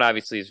Chase Brown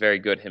obviously is very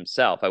good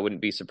himself. I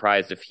wouldn't be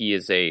surprised if he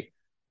is a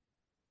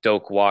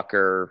Doak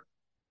Walker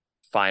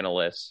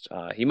finalist.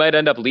 He might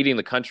end up leading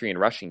the country in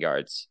rushing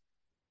yards.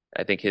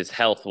 I think his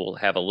health will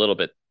have a little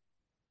bit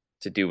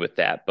to do with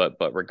that. But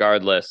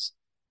regardless,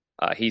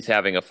 he's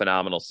having a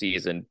phenomenal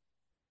season.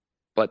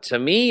 But to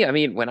me, I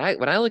mean, when I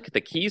look at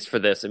the keys for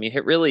this, I mean,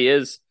 it really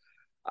is.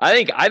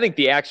 I think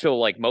the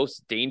actual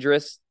most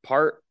dangerous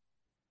part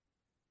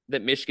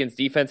that Michigan's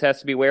defense has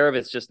to be aware of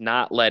is just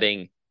not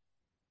letting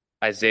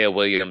Isaiah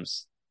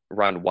Williams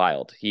run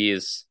wild. He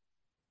is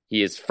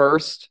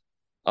first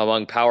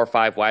among Power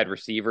 5 wide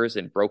receivers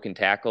in broken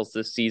tackles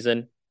this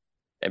season.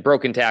 And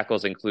broken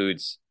tackles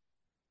includes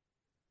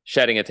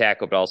shedding a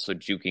tackle, but also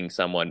juking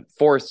someone.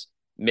 Forced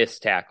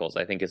missed tackles,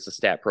 I think is the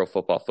stat Pro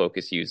Football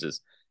Focus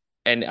uses.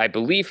 And I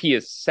believe he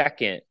is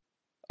second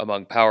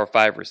among Power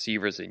 5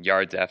 receivers in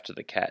yards after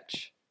the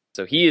catch.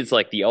 So he is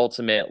the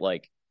ultimate,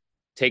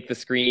 take the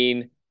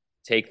screen,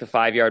 take the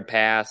 5-yard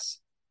pass,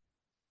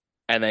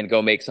 and then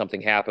go make something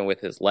happen with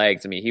his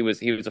legs. I mean, he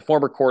was a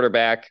former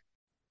quarterback,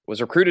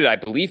 was recruited, I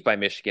believe, by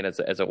Michigan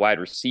as a wide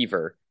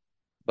receiver,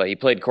 but he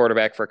played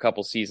quarterback for a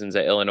couple seasons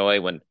at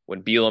Illinois. When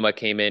Bielema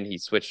came in, he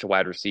switched to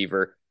wide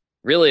receiver.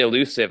 Really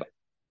elusive.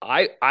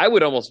 I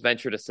would almost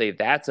venture to say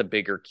that's a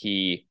bigger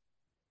key.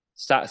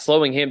 Stop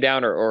slowing him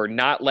down, or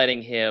not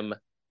letting him,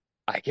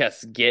 I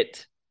guess,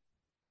 get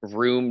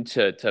room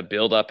to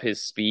build up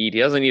his speed. He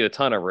doesn't need a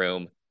ton of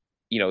room.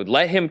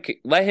 Let him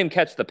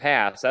catch the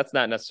pass. That's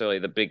not necessarily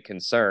the big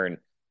concern,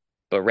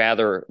 but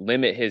rather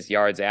limit his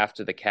yards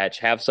after the catch.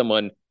 Have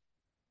someone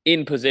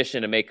in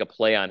position to make a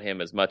play on him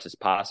as much as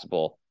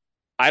possible.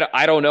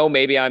 I don't know.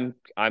 Maybe I'm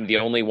the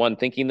only one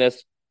thinking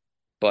this,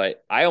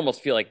 but I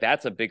almost feel like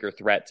that's a bigger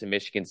threat to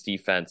Michigan's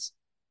defense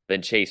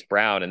than Chase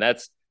Brown, and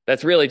that's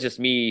really just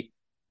me.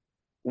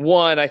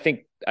 One,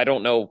 I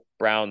don't know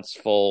Brown's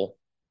full.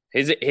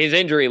 His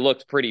injury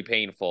looked pretty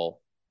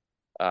painful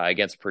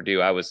against Purdue.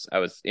 I was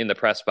in the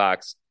press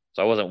box,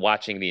 so I wasn't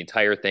watching the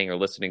entire thing or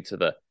listening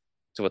to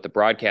what the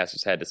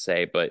broadcasters had to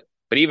say. But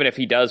even if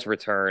he does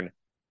return,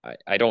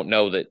 I don't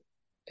know that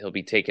he'll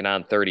be taking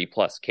on 30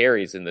 plus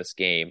carries in this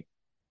game.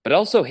 But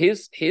also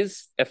his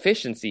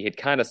efficiency had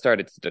kind of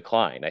started to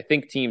decline. I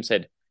think teams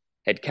had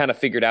kind of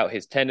figured out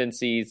his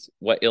tendencies,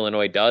 what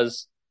Illinois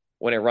does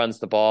when it runs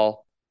the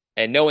ball,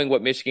 and knowing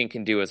what Michigan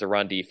can do as a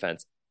run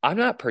defense. I'm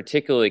not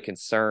particularly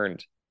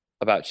concerned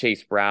about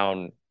Chase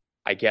Brown.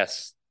 I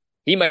guess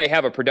he might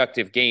have a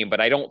productive game, but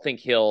I don't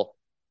think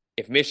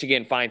if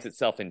Michigan finds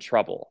itself in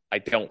trouble, I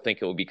don't think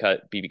it will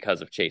be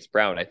because of Chase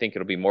Brown. I think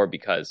it'll be more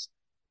because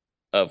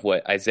of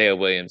what Isaiah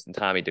Williams and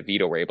Tommy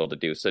DeVito were able to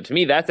do. So to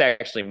me, that's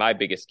actually my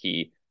biggest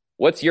key.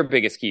 What's your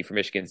biggest key for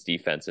Michigan's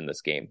defense in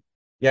this game?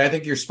 Yeah, I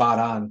think you're spot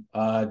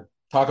on.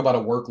 Talk about a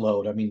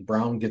workload. I mean,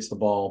 Brown gets the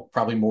ball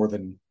probably more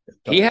than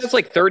He does. has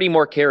like 30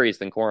 more carries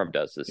than Corum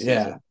does this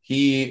Yeah,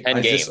 season.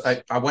 10 games.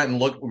 I went and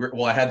looked.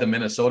 Well, I had the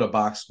Minnesota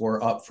box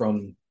score up for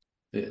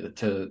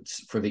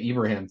the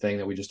Ibrahim thing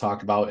that we just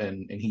talked about,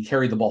 and he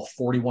carried the ball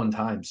 41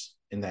 times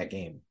in that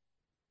game.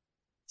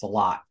 It's a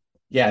lot.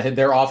 Yeah,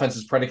 their offense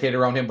is predicated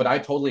around him, but I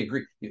totally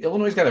agree.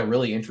 Illinois' got a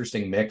really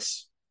interesting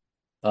mix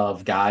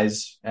of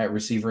guys at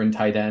receiver and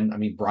tight end. I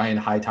mean, Brian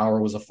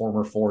Hightower was a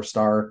former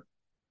 4-star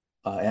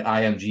at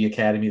IMG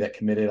Academy that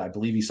committed. I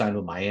believe he signed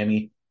with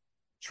Miami,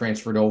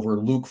 transferred over.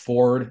 Luke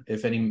Ford,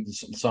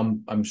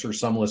 I'm sure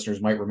some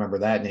listeners might remember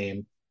that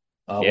name,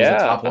 was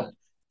a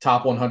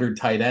top 100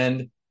 tight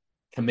end,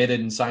 committed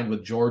and signed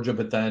with Georgia,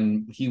 but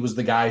then he was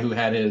the guy who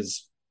had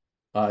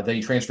then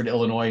he transferred to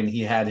Illinois and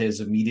he had his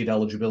immediate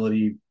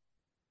eligibility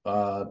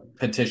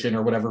petition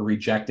or whatever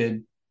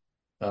rejected.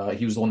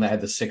 He was the one that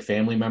had the sick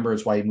family member.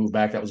 That's why he moved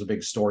back. That was a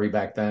big story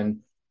back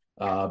then.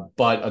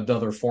 But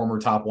another former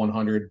top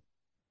 100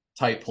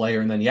 type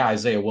player. And then,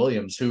 Isaiah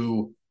Williams,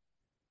 who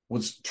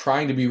was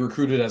trying to be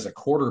recruited as a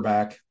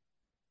quarterback,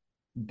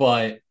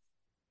 but,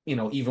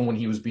 even when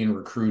he was being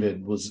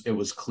recruited, it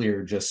was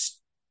clear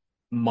just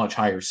much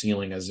higher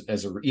ceiling as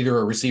either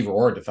a receiver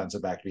or a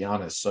defensive back, to be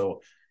honest.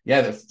 So,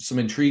 some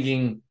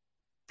intriguing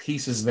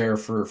pieces there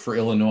for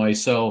Illinois.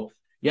 So,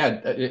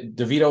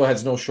 DeVito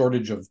has no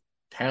shortage of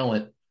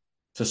talent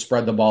to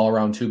spread the ball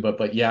around too.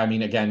 But I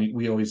mean, again,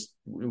 we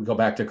go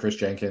back to Chris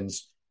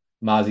Jenkins,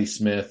 Mazi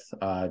Smith.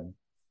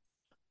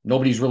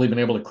 Nobody's really been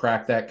able to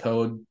crack that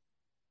code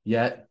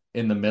yet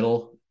in the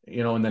middle,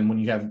 and then when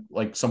you have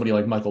like somebody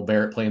like Michael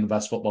Barrett playing the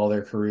best football of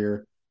their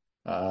career,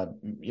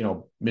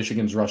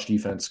 Michigan's rush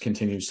defense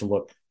continues to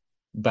look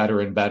better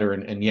and better.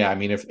 And I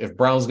mean, if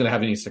Brown's going to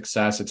have any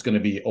success, it's going to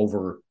be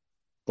over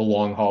the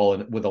long haul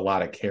and with a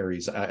lot of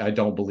carries. I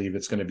don't believe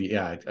it's going to be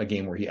a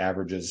game where he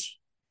averages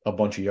a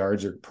bunch of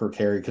yards or per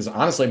carry. Because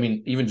honestly, I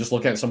mean, even just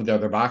looking at some of the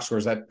other box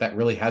scores, that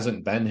really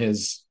hasn't been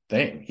his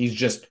thing.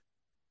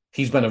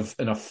 He's been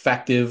an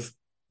effective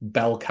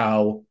bell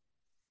cow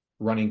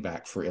running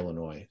back for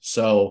Illinois.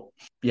 So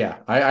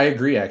I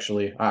agree.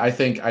 Actually, I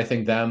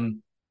think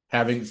them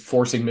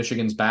forcing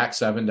Michigan's back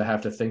seven to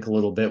have to think a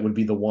little bit would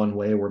be the one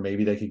way where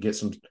maybe they could get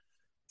some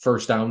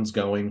first downs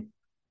going.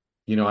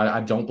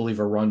 I don't believe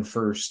a run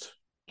first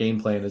game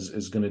plan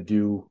is going to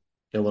do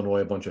Illinois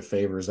a bunch of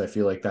favors. I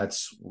feel like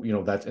that's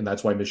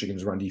why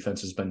Michigan's run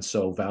defense has been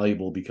so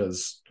valuable,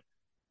 because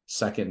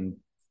 2nd and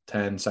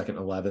 10, 2nd and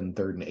 11,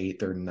 3rd and 8,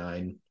 3rd and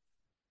 9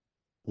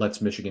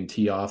 lets Michigan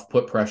tee off,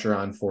 put pressure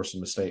on, force some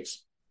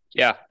mistakes.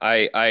 Yeah,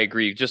 I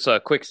agree. Just a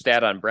quick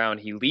stat on Brown.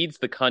 He leads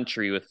the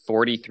country with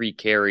 43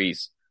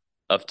 carries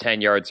of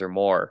 10 yards or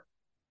more,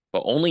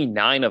 but only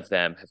 9 of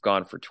them have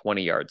gone for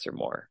 20 yards or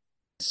more.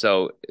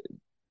 So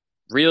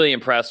really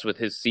impressed with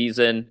his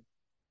season.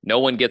 No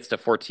one gets to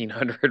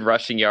 1,400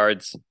 rushing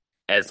yards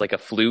as like a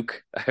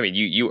fluke. I mean,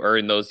 you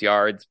earn those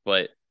yards,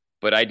 but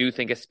I do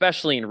think,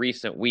 especially in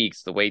recent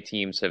weeks, the way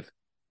teams have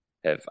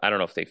I don't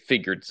know if they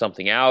figured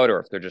something out or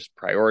if they're just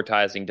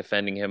prioritizing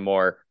defending him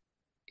more.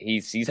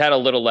 He's had a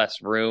little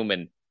less room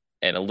and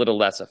a little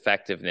less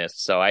effectiveness.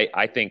 So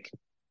I think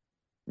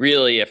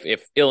really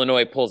if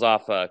Illinois pulls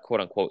off a quote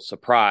unquote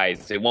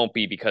surprise, it won't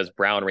be because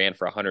Brown ran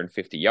for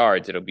 150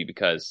 yards. It'll be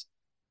because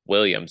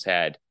Williams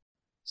had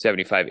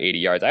 75, 80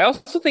 yards. I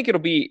also think it'll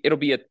be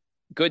a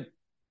good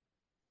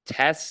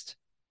test.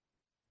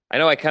 I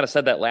know I kind of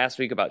said that last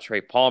week about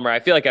Trey Palmer. I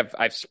feel like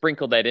I've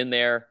sprinkled that in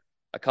there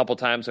a couple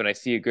times when I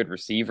see a good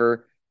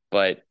receiver,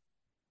 but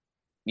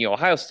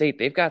Ohio State,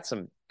 they've got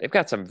some they've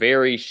got some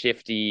very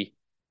shifty,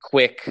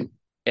 quick,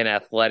 and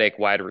athletic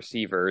wide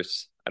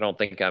receivers. I don't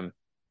think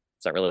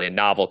it's not really a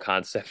novel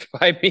concept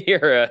by me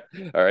or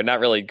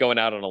not really going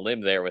out on a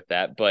limb there with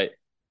that. But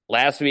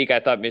last week, I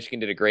thought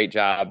Michigan did a great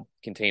job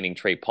containing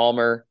Trey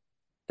Palmer.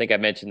 I think I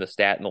mentioned the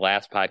stat in the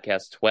last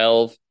podcast,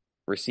 12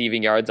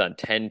 receiving yards on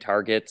 10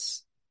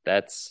 targets.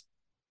 That's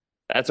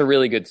a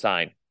really good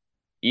sign.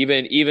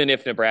 Even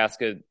if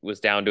Nebraska was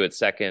down to its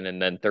second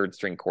and then third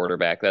string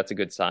quarterback, that's a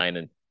good sign.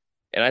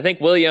 And I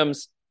think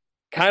Williams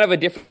kind of a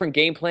different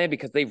game plan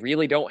because they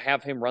really don't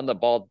have him run the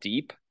ball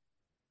deep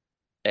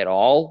at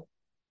all.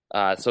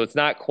 So it's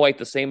not quite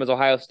the same as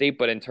Ohio State,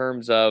 but in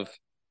terms of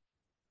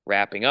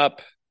wrapping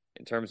up,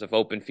 in terms of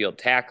open field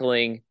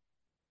tackling,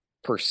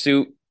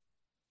 pursuit,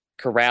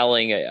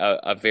 corralling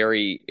a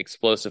very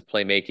explosive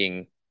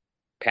playmaking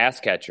pass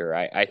catcher,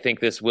 I think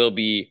this will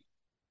be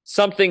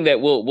something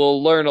that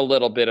we'll learn a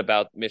little bit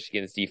about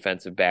Michigan's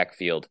defensive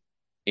backfield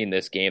in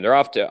this game. They're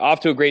off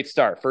to a great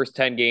start. First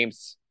 10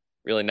 games,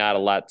 really not a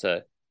lot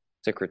to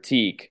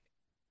critique.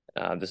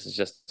 This is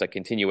just a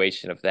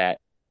continuation of that.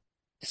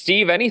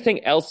 Steve,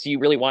 anything else you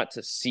really want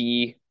to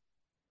see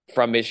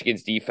from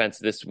Michigan's defense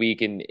this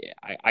week? And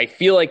I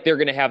feel like they're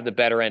going to have the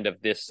better end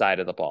of this side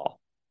of the ball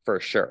for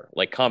sure,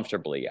 like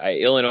comfortably.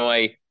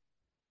 Illinois,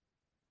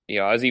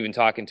 I was even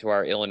talking to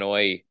our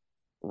Illinois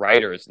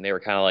writers, and they were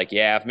kind of like,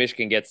 yeah, if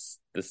Michigan gets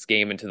this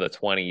game into the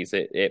 20s,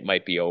 it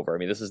might be over. I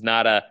mean, this is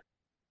not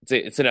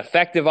it's an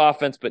effective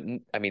offense, but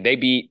I mean, they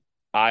beat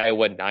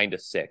Iowa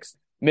 9-6.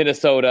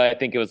 Minnesota, I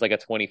think it was like a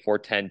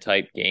 24-10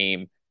 type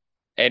game.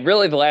 And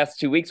really the last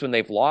 2 weeks when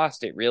they've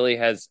lost, it really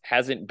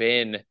hasn't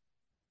been,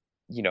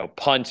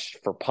 punch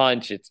for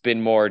punch. It's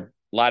been more a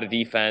lot of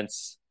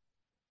defense,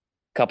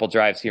 a couple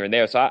drives here and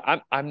there.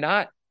 So I'm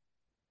not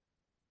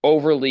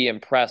overly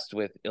impressed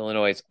with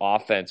Illinois'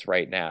 offense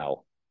right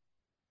now.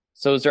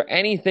 So is there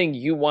anything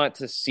you want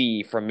to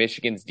see from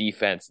Michigan's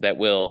defense that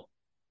will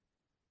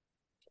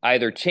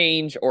either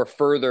change or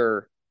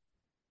further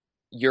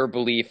your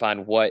belief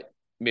on what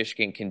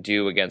Michigan can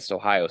do against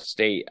Ohio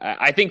State?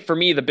 I think for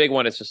me, the big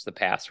one is just the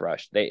pass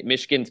rush.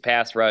 Michigan's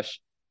pass rush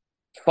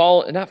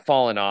fallen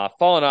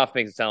off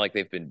makes it sound like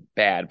they've been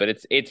bad, but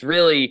it's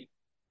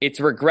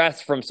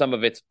regressed from some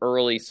of its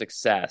early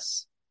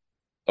success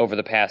over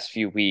the past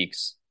few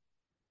weeks.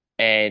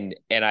 And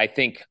I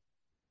think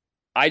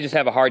I just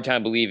have a hard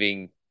time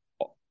believing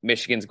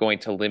Michigan's going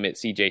to limit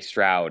CJ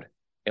Stroud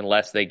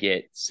unless they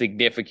get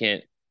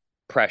significant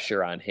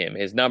pressure on him.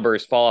 His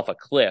numbers fall off a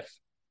cliff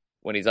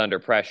when he's under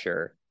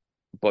pressure,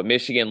 but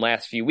Michigan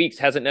last few weeks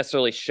hasn't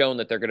necessarily shown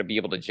that they're going to be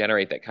able to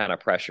generate that kind of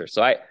pressure.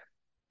 So I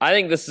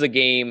think this is a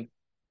game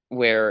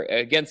where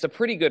against a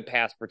pretty good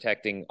pass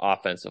protecting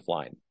offensive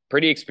line,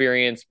 pretty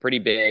experienced, pretty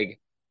big,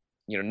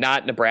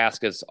 not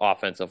Nebraska's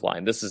offensive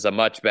line. This is a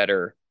much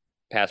better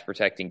pass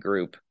protecting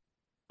group.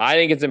 I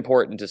think it's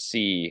important to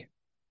see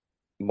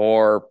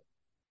more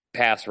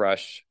pass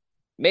rush,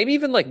 maybe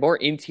even like more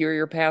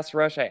interior pass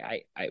rush.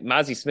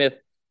 Mazi Smith,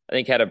 I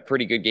think, had a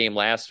pretty good game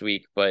last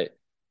week, but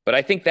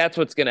I think that's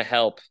what's going to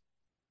help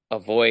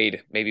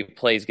avoid maybe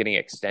plays getting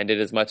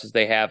extended as much as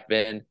they have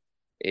been,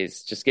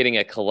 is just getting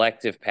a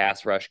collective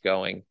pass rush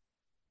going.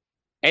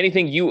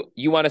 Anything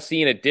you want to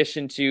see in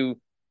addition to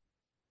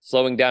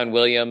slowing down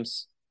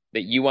Williams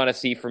that you want to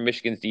see from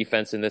Michigan's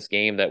defense in this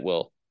game that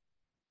will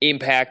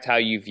impact how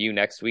you view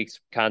next week's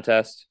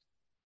contest?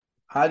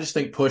 I just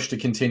think push to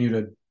continue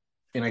to,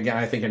 and again,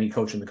 I think any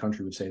coach in the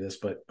country would say this,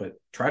 but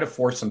try to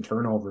force some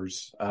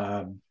turnovers.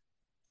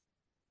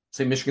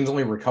 Say Michigan's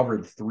only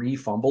recovered 3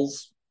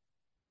 fumbles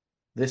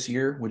this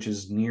year, which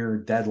is near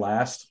dead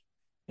last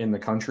in the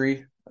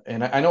country.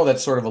 And I know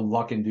that's sort of a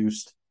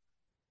luck-induced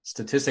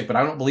statistic, but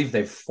I don't believe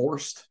they've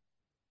forced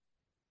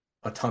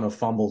a ton of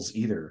fumbles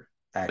either.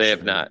 Actually, they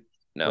have not.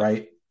 No.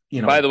 Right?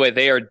 By the way,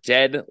 they are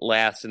dead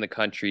last in the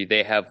country.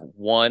 They have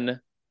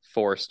 1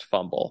 forced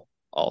fumble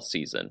all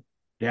season.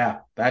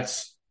 Yeah,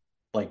 that's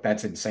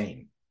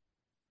insane.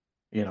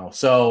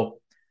 So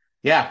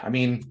yeah, I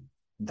mean,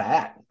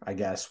 that I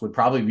guess would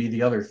probably be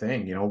the other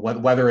thing,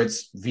 whether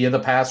it's via the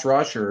pass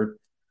rush or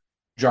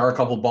jar a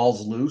couple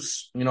balls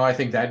loose, I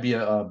think that'd be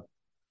a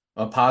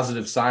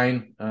positive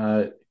sign,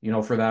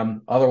 for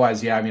them.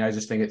 Otherwise, yeah, I mean, I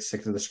just think it's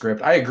stick to the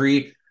script. I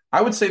agree.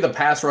 I would say the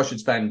pass rush,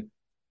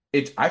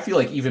 I feel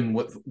like even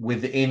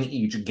within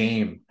each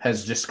game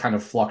has just kind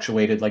of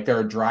fluctuated. Like there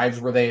are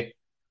drives where they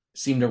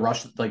seem to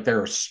rush, like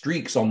there are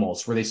streaks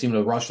almost where they seem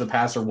to rush the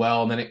passer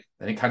well, and then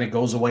it kind of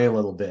goes away a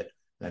little bit,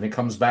 then it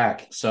comes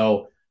back.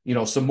 So,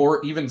 some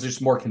more, even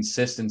just more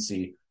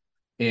consistency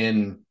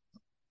in,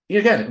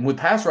 again, with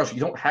pass rush, you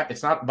don't have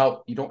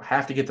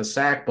to get the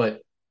sack,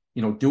 but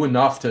do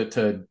enough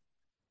to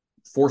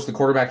force the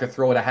quarterback to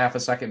throw it a half a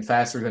second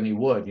faster than he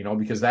would,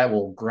 because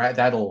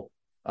that'll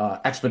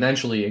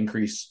exponentially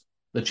increase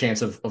the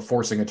chance of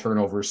forcing a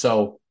turnover.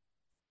 So,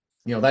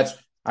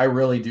 I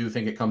really do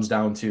think it comes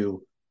down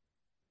to,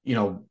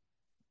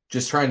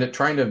 just trying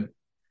to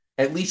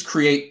at least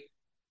create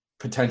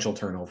potential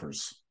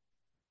turnovers.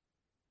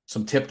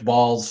 some tipped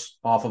balls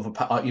off of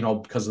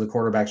because of the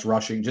quarterback's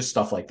rushing, just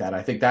stuff like that.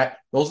 I think that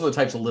those are the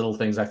types of little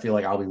things I feel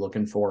like I'll be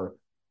looking for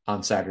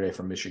on Saturday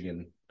from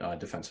Michigan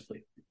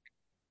defensively.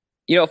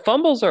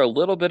 Fumbles are a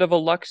little bit of a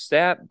luck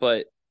stat,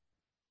 but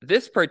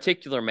this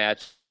particular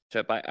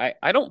matchup,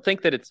 I don't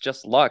think that it's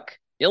just luck.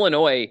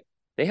 Illinois,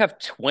 they have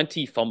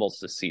 20 fumbles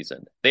this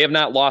season. They have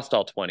not lost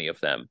all 20 of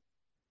them,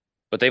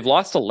 but they've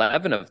lost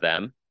 11 of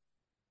them,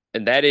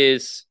 and that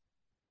is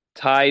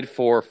tied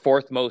for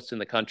fourth most in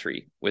the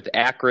country with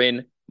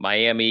Akron,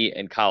 Miami,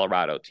 and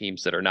Colorado,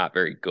 teams that are not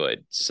very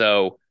good.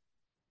 So,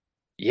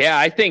 yeah,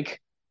 I think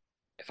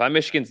if I'm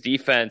Michigan's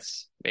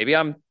defense, maybe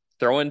I'm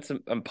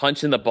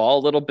punching the ball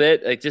a little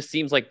bit. It just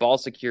seems like ball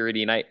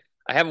security, and I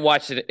haven't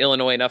watched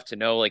Illinois enough to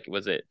know, like,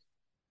 was it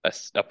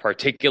a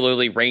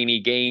particularly rainy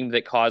game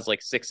that caused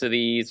like 6 of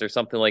these or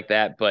something like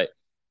that? But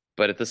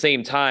at the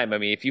same time, I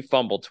mean, if you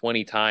fumble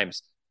 20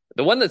 times,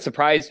 the one that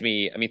surprised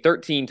me, I mean,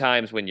 13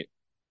 times when you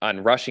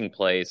on rushing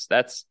plays,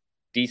 that's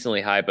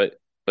decently high, but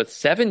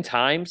 7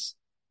 times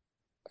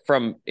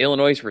from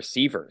Illinois'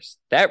 receivers,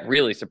 that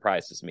really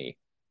surprises me.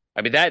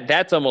 I mean,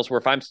 that's almost where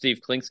if I'm Steve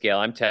Clinkscale,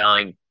 I'm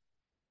telling,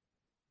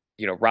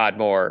 Rod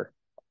Moore,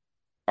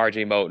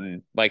 RJ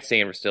Moten, Mike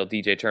Sainristil,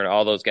 DJ Turner,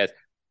 all those guys,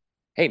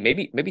 hey,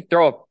 maybe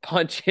throw a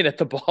punch in at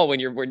the ball when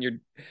you're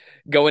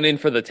going in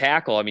for the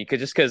tackle. I mean,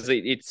 because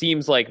it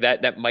seems like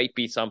that might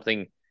be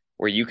something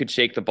where you could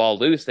shake the ball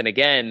loose. And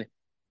again,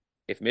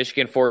 if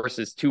Michigan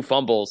forces 2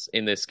 fumbles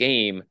in this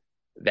game,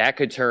 that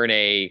could turn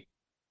a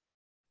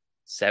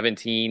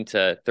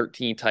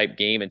 17-13 type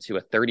game into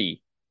a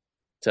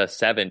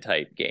 30-7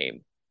 type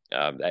game.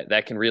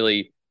 That can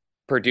really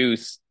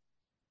produce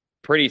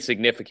pretty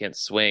significant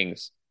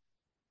swings.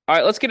 All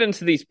right, let's get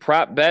into these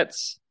prop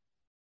bets.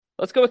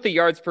 Let's go with the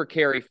yards per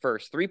carry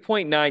first.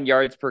 3.9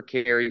 yards per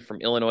carry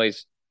from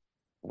Illinois'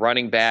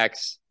 running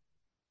backs.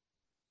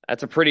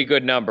 That's a pretty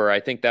good number. I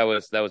think that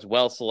was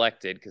well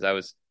selected because I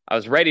was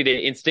ready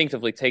to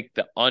instinctively take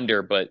the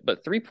under, but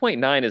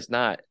 3.9 is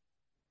not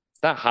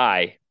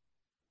high.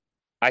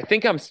 I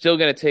think I'm still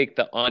going to take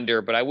the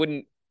under, but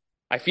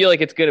I feel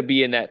like it's going to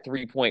be in that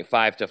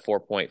 3.5 to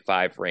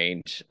 4.5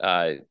 range.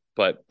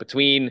 But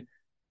between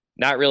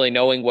not really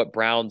knowing what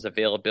Brown's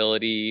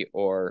availability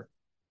or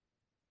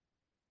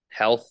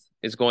health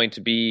is going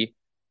to be,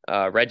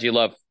 Reggie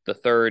Love the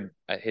third,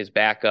 his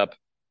backup,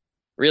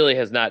 really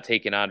has not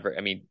taken on.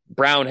 I mean,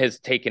 Brown has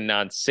taken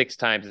on 6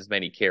 times as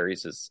many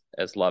carries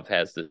as Love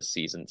has this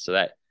season. So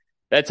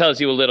that tells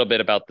you a little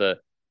bit about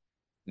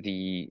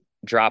the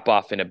drop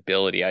off in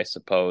ability, I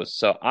suppose.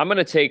 So I'm going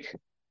to take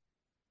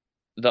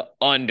the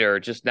under,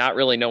 just not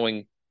really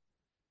knowing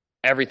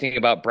everything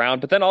about Brown.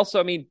 But then also,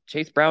 I mean,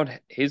 Chase Brown,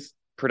 his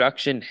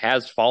production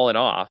has fallen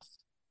off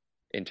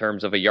in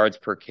terms of a yards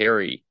per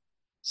carry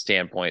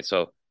standpoint.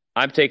 So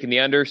I'm taking the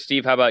under.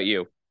 Steve, how about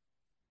you?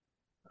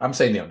 I'm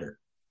saying the under.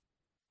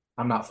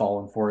 I'm not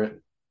falling for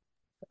it.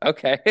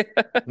 Okay.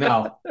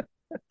 No,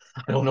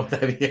 I don't know what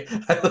that is.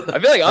 I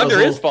feel like under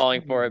is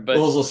falling for it, but it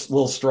was a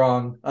little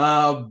strong.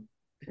 No,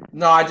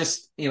 I'm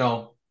just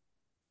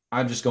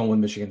going with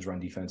Michigan's run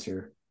defense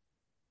here.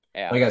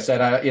 yeah. Like I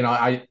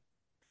said,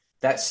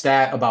 that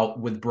stat about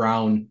with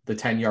Brown, the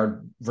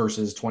 10-yard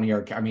versus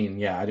 20-yard. I mean,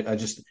 yeah, I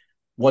just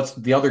what's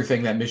the other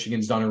thing that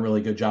Michigan's done a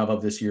really good job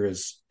of this year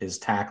is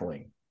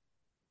tackling.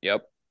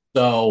 Yep.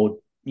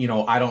 So,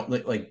 I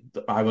don't like,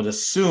 I would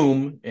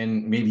assume,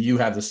 and maybe you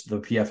have the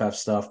PFF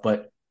stuff,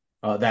 but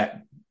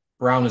that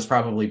Brown has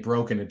probably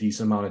broken a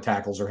decent amount of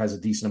tackles or has a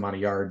decent amount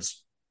of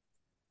yards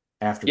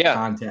after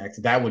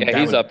contact. That would,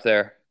 he's up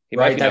there. He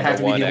right. That have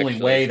to be the only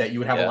actually. way that you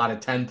would have a lot of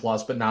 10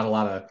 plus, but not a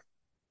lot of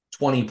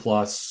 20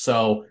 plus.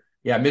 So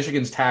yeah,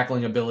 Michigan's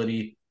tackling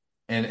ability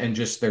and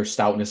just their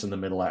stoutness in the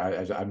middle. I'm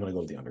going to go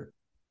with the under.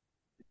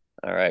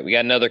 All right. We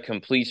got another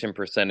completion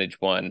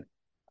percentage one.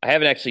 I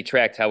haven't actually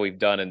tracked how we've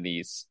done in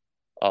these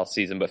all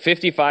season, but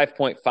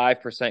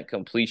 55.5%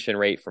 completion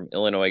rate from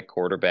Illinois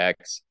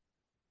quarterbacks.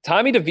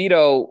 Tommy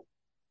DeVito,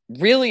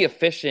 really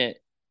efficient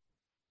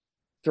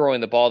throwing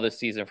the ball this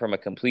season from a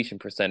completion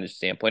percentage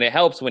standpoint. It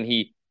helps when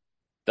he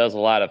does a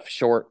lot of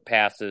short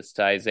passes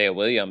to Isaiah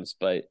Williams,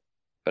 but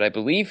I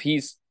believe if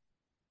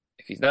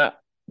he's not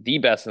the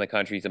best in the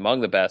country, he's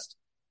among the best.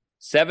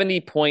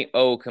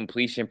 70.0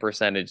 completion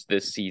percentage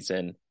this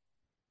season.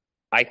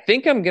 I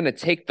think I'm going to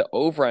take the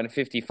over on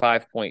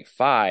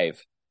 55.5.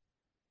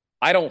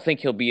 I don't think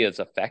he'll be as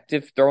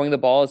effective throwing the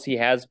ball as he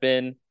has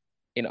been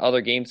in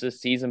other games this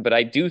season, but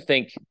I do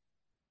think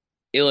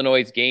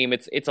Illinois' game,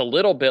 it's a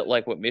little bit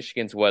like what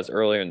Michigan's was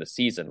earlier in the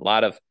season. A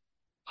lot of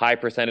high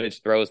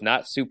percentage throws,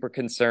 not super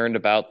concerned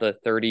about the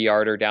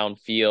 30-yarder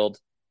downfield,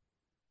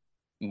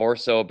 more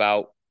so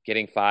about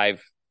getting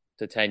 5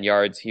 to 10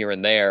 yards here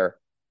and there.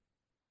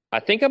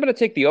 I think I'm going to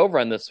take the over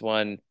on this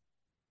one,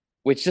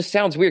 which just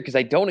sounds weird because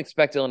I don't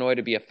expect Illinois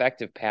to be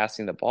effective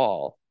passing the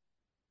ball.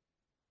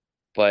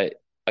 But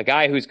a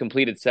guy who's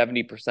completed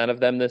 70% of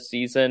them this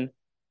season,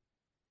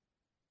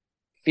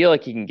 feel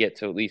like he can get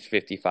to at least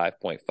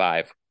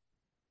 55.5.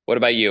 What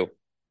about you?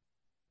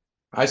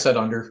 I said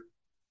under.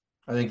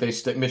 I think they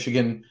stick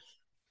Michigan.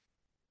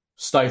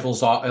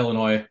 stifles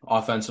Illinois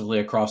offensively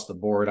across the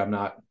board. I'm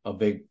not a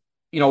big,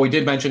 we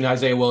did mention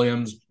Isaiah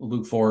Williams,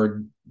 Luke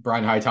Ford,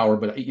 Brian Hightower,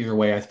 but either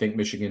way, I think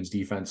Michigan's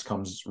defense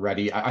comes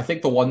ready. I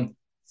think the one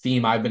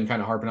theme I've been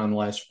kind of harping on the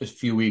last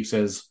few weeks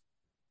is,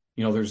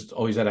 there's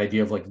always that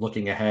idea of like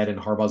looking ahead, and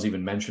Harbaugh's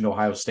even mentioned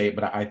Ohio State,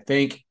 but I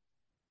think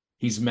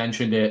he's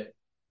mentioned it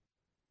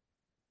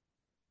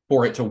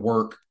for it to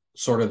work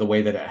sort of the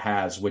way that it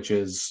has, which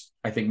is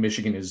I think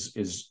Michigan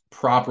is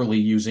properly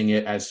using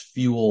it as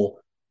fuel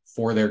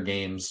for their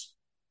games,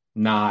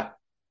 not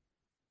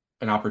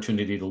an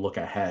opportunity to look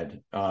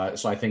ahead.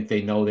 So I think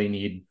they know they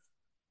need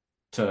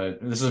to.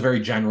 This is a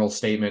very general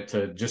statement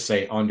to just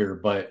say under,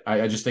 but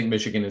I just think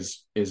Michigan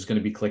is going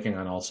to be clicking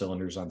on all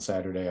cylinders on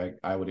Saturday.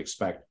 I would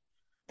expect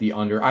the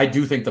under. I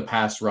do think the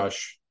pass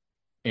rush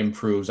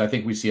improves. I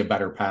think we see a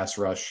better pass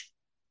rush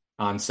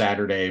on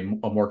Saturday,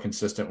 a more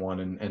consistent one,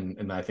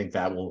 and I think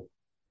that will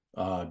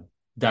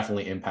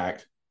definitely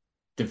impact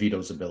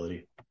DeVito's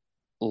ability.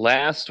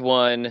 Last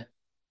one,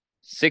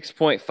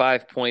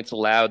 6.5 points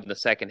allowed in the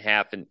second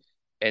half.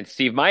 And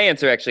Steve, my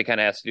answer actually kind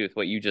of has to do with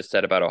what you just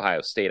said about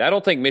Ohio State. I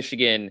don't think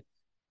Michigan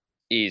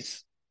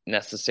is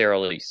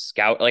necessarily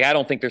scout. Like, I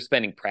don't think they're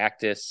spending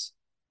practice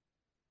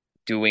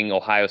doing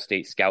Ohio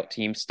State scout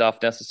team stuff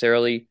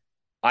necessarily.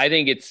 I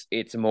think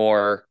it's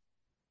more,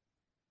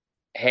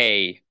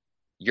 hey,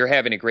 you're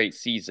having a great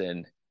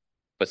season,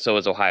 but so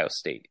is Ohio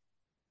State.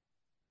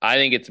 I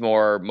think it's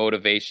more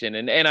motivation,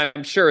 and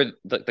I'm sure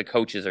the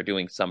coaches are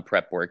doing some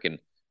prep work, and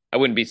I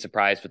wouldn't be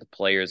surprised if the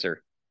players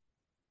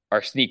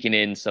are sneaking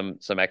in some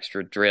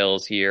extra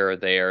drills here or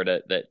there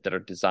that are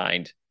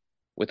designed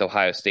with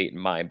Ohio State in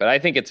mind. But I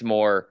think it's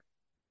more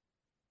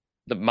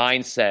the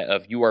mindset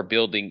of you are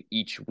building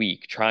each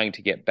week, trying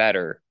to get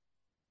better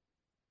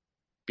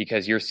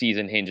because your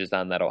season hinges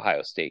on that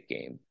Ohio State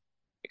game.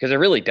 Because it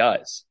really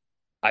does.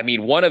 I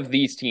mean, one of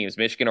these teams,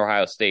 Michigan or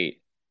Ohio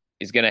State,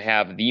 is going to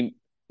have the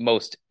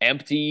most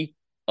empty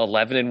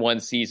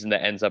 11-1 season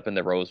that ends up in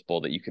the Rose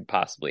Bowl that you could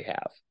possibly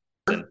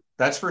have.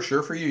 That's for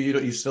sure for you. You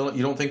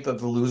don't think that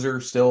the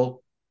loser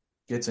still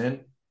gets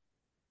in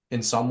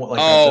some like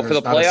that? Oh, for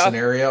the There's not a playoff,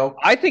 snenario.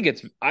 I think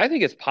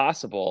it's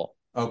possible.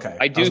 Okay,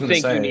 I I was do going to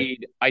think you say.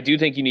 need I do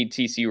think you need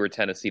TCU or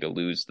Tennessee to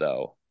lose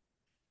though.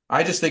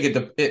 I just think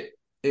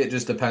it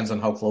just depends on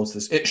how close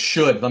this. It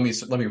should let me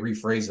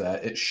rephrase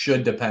that. It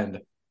should depend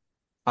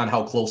on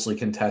how closely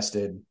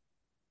contested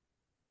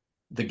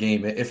the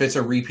game. If it's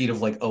a repeat of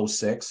like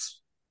 '06,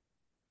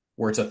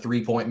 where it's a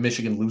 3 point,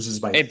 Michigan loses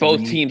by And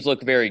both three, teams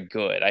look very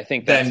good. I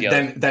think that's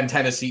then the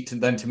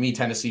other. to me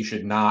Tennessee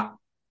should not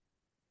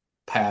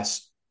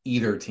pass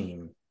either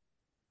team,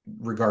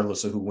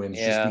 regardless of who wins,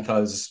 just Yeah.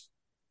 because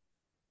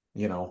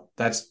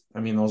that's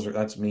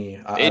me.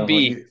 I It'd don't know.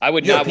 be I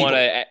would You have not want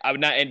people, to I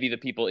would not envy the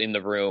people in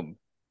the room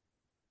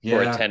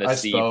for a yeah, I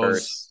Tennessee suppose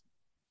versus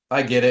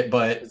I get it,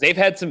 but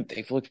because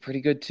they've looked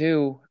pretty good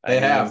too. I they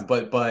have,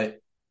 mean, but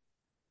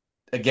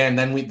again,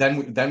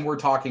 then we're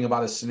talking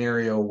about a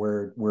scenario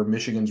where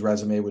Michigan's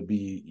resume would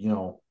be,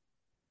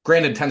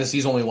 granted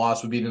Tennessee's only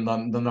loss would be the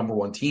number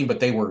one team, but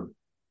they were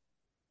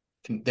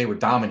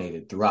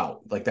dominated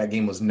throughout. Like that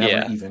game was never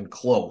yeah. even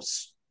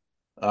close.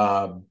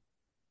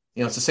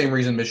 It's the same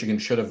reason Michigan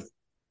should have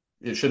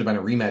been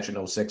a rematch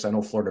in '06. I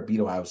know Florida beat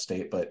Ohio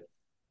State, but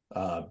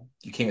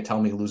you can't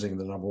tell me losing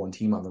the number one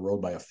team on the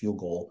road by a field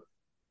goal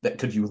that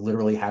could you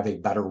literally have a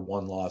better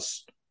one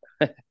loss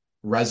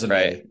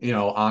resume, Right.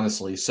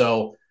 honestly.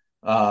 So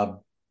I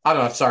don't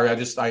know. Sorry,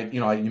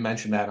 you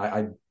mentioned that.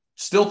 I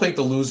still think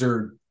the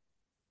loser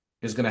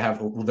is going to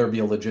have. Will there be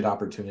a legit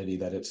opportunity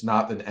that it's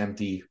not an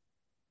empty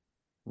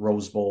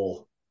Rose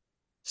Bowl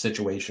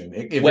situation?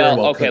 It very Well,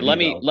 well okay, could be, let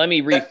me though. let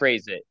me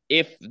rephrase it.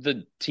 If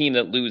the team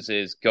that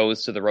loses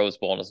goes to the Rose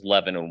Bowl and is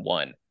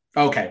 11-1,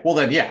 Okay, well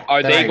then, yeah,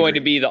 are then I they going to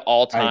agree. be the I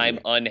all-time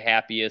agree.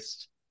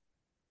 unhappiest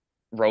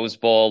Rose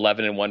Bowl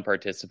 11-1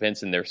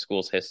 participants in their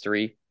school's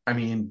history? I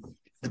mean,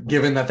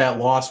 given that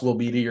loss will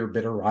be to your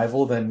bitter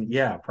rival, then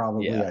yeah,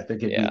 probably. Yeah. I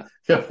think it'd be.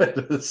 Yeah.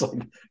 It's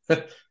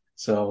like,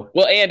 so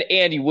Well,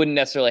 and you wouldn't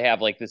necessarily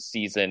have like this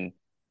season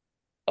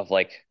of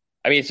like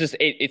I mean it's just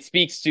it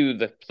speaks to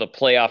the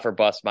playoff or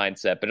bust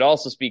mindset, but it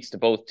also speaks to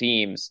both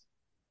teams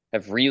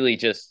have really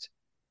just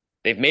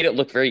they've made it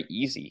look very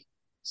easy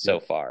so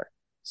yep. far.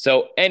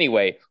 So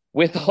anyway,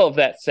 with all of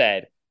that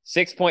said,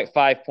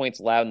 6.5 points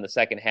allowed in the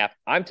second half.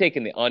 I'm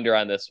taking the under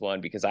on this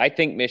one because I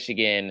think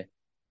Michigan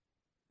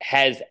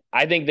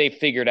I think they've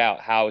figured out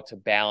how to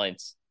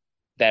balance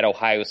that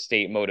Ohio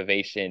State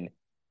motivation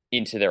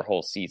into their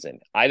whole season.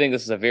 I think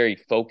this is a very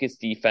focused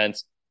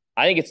defense.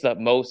 I think it's the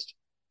most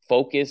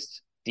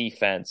focused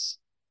defense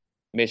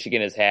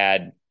Michigan has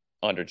had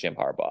under Jim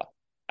Harbaugh.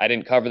 I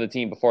didn't cover the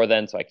team before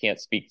then, so I can't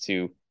speak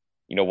to,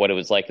 what it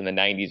was like in the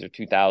 90s or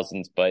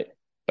 2000s, but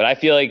I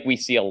feel like we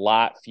see a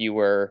lot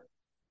fewer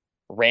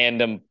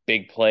random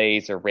big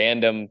plays or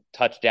random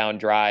touchdown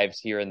drives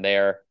here and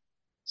there.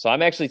 So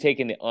I'm actually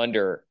taking the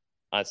under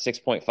on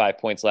 6.5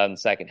 points allowed in the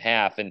second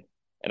half. And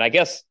I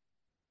guess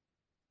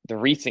the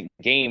recent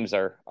games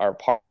are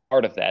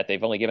part of that.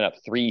 They've only given up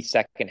 3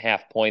 second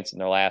half points in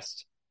their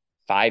last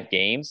 5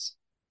 games,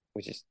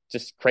 which is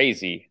just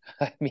crazy.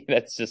 I mean,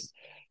 that's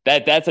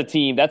a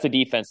team, that's a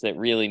defense that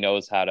really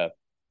knows how to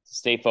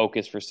stay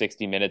focused for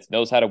 60 minutes,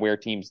 knows how to wear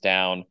teams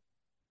down,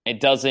 and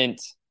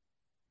doesn't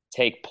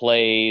take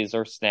plays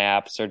or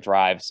snaps or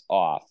drives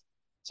off.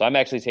 So I'm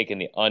actually taking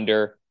the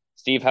under.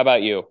 Steve, how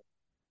about you?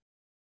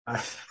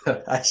 I,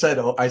 I said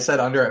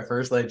under at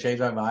first, then I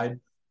changed my mind.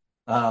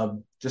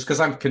 Just because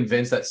I'm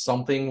convinced that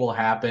something will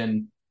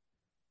happen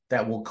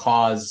that will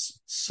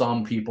cause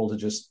some people to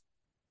just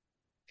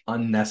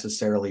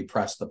unnecessarily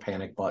press the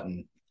panic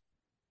button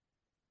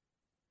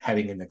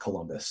heading into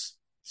Columbus.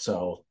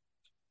 So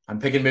I'm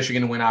picking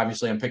Michigan to win.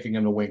 Obviously, I'm picking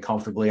them to win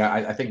comfortably.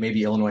 I think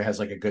maybe Illinois has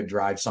like a good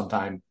drive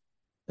sometime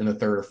in the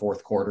third or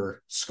fourth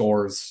quarter,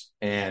 scores,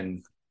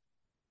 and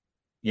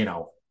you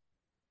know,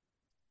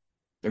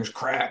 there's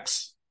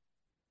cracks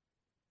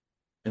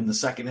in the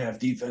second half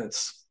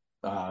defense.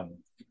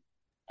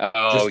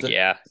 Oh Just,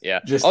 yeah, yeah.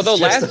 just, Although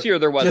just, last year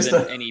there just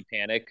wasn't any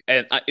panic,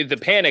 and the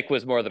panic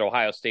was more that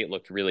Ohio State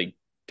looked really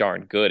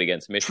darn good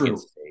against Michigan true,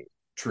 State.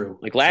 true,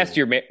 Like last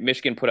true. year,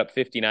 Michigan put up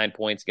 59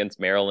 points against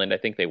Maryland. I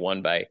think they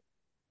won by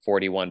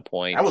 41 That was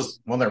points.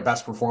 one of their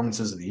best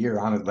performances of the year.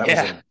 Honestly,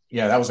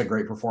 Yeah. that was a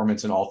great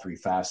performance in all three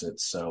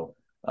facets. So,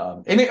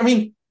 I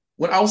mean,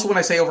 when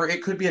I say over,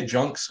 it could be a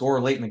junk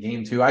score late in the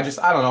game too. I don't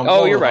know. I'm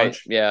Oh, going you're with a right.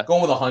 hunch, Yeah.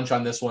 going with a hunch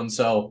on this one.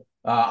 So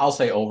I'll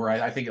say over.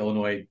 I think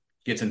Illinois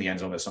gets in the end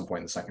zone at some point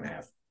in the second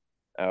half.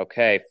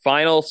 Okay.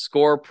 Final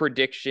score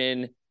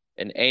prediction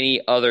and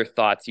any other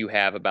thoughts you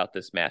have about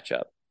this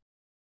matchup.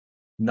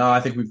 No, I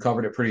think we've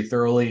covered it pretty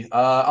thoroughly.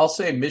 I'll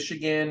say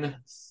Michigan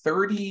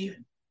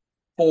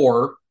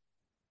 34,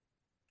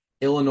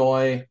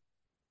 Illinois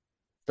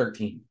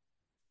 13.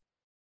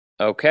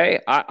 Okay,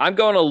 I'm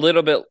going a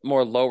little bit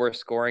more lower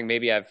scoring.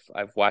 Maybe I've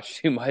watched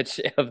too much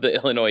of the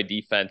Illinois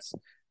defense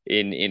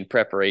in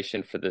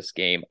preparation for this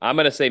game. I'm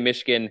going to say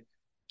Michigan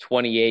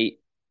 28,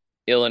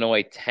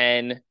 Illinois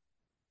 10.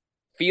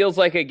 Feels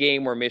like a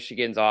game where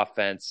Michigan's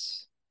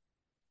offense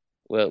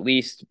will at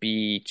least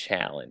be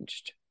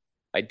challenged.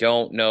 I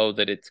don't know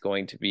that it's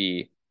going to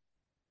be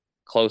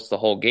close the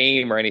whole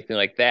game or anything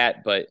like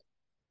that, but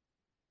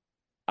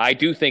I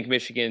do think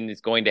Michigan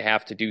is going to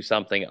have to do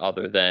something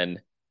other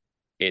than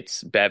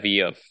its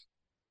bevy of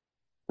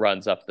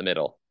runs up the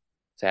middle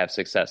to have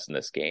success in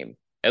this game.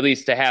 At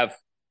least to have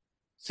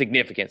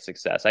significant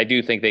success. I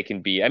do think they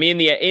can be. I mean,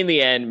 in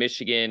the end,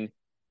 Michigan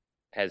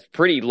has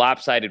pretty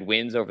lopsided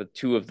wins over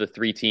 2 of the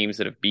 3 teams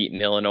that have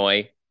beaten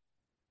Illinois.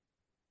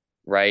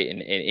 Right.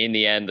 And in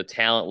the end, the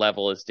talent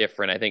level is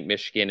different. I think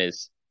Michigan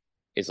is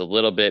a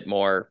little bit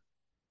more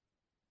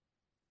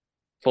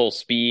full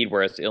speed,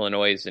 whereas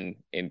Illinois is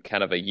in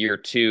kind of a year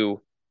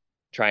 2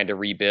 trying to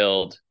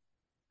rebuild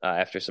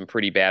after some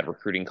pretty bad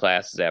recruiting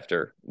classes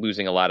after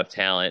losing a lot of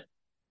talent.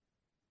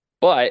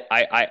 But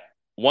I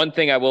one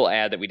thing I will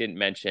add that we didn't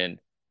mention,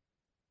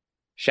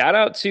 shout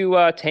out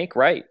to Tank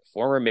Wright,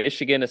 former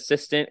Michigan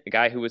assistant, a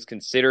guy who was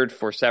considered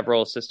for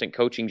several assistant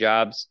coaching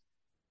jobs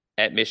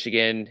at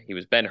Michigan. He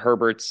was Ben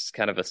Herbert's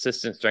kind of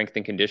assistant strength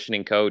and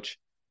conditioning coach.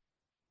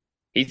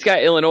 He's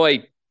got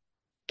Illinois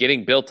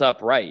getting built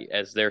up right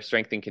as their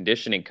strength and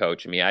conditioning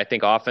coach. I mean, I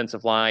think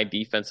offensive line,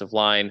 defensive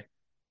line,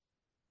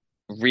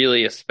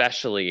 really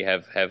especially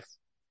have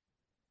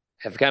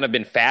kind of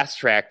been fast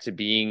tracked to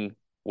being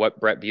what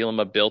Brett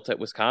Bielema built at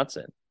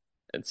Wisconsin.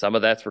 And some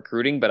of that's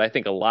recruiting, but I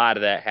think a lot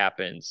of that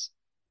happens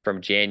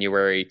from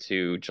January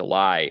to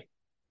July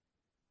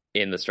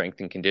in the strength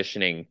and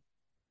conditioning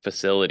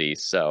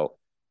facilities. So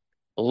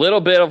a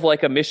little bit of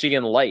like a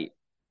Michigan light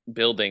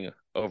building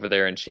over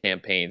there in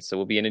Champaign. So it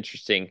will be an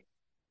interesting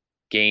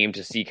game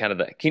to see kind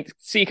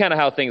of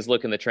how things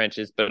look in the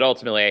trenches. But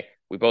ultimately,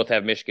 we both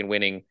have Michigan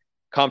winning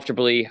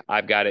comfortably.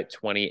 I've got it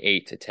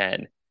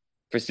 28-10.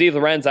 For Steve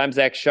Lorenz, I'm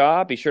Zach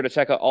Shaw. Be sure to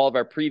check out all of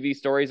our preview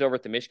stories over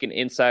at the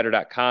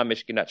MichiganInsider.com,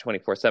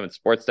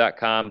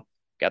 Michigan.247sports.com.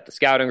 Got the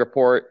scouting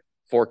report,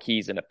 4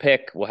 keys and a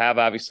pick. We'll have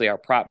obviously our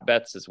prop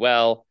bets as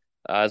well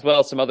as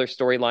some other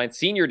storylines.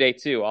 Senior Day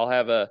too. I'll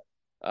have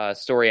a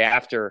story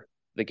after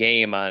the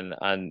game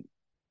on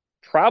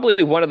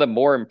probably one of the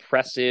more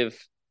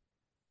impressive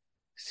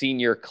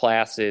senior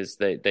classes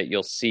that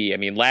you'll see. I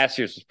mean, last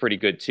year's was pretty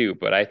good too,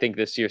 but I think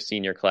this year's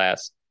senior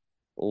class,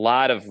 a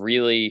lot of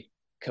really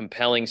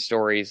compelling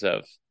stories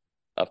of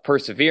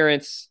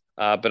perseverance,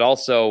 but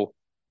also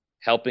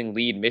helping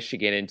lead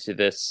Michigan into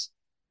this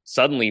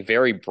suddenly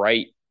very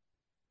bright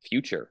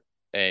future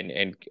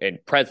and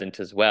present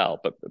as well.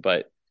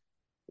 But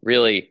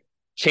really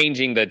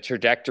changing the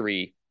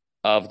trajectory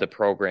of the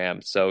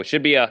program. So it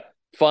should be a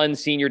fun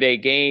senior day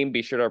game.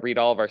 Be sure to read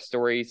all of our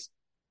stories.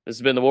 This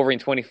has been the Wolverine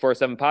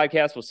 24/7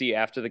 podcast. We'll see you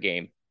after the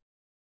game.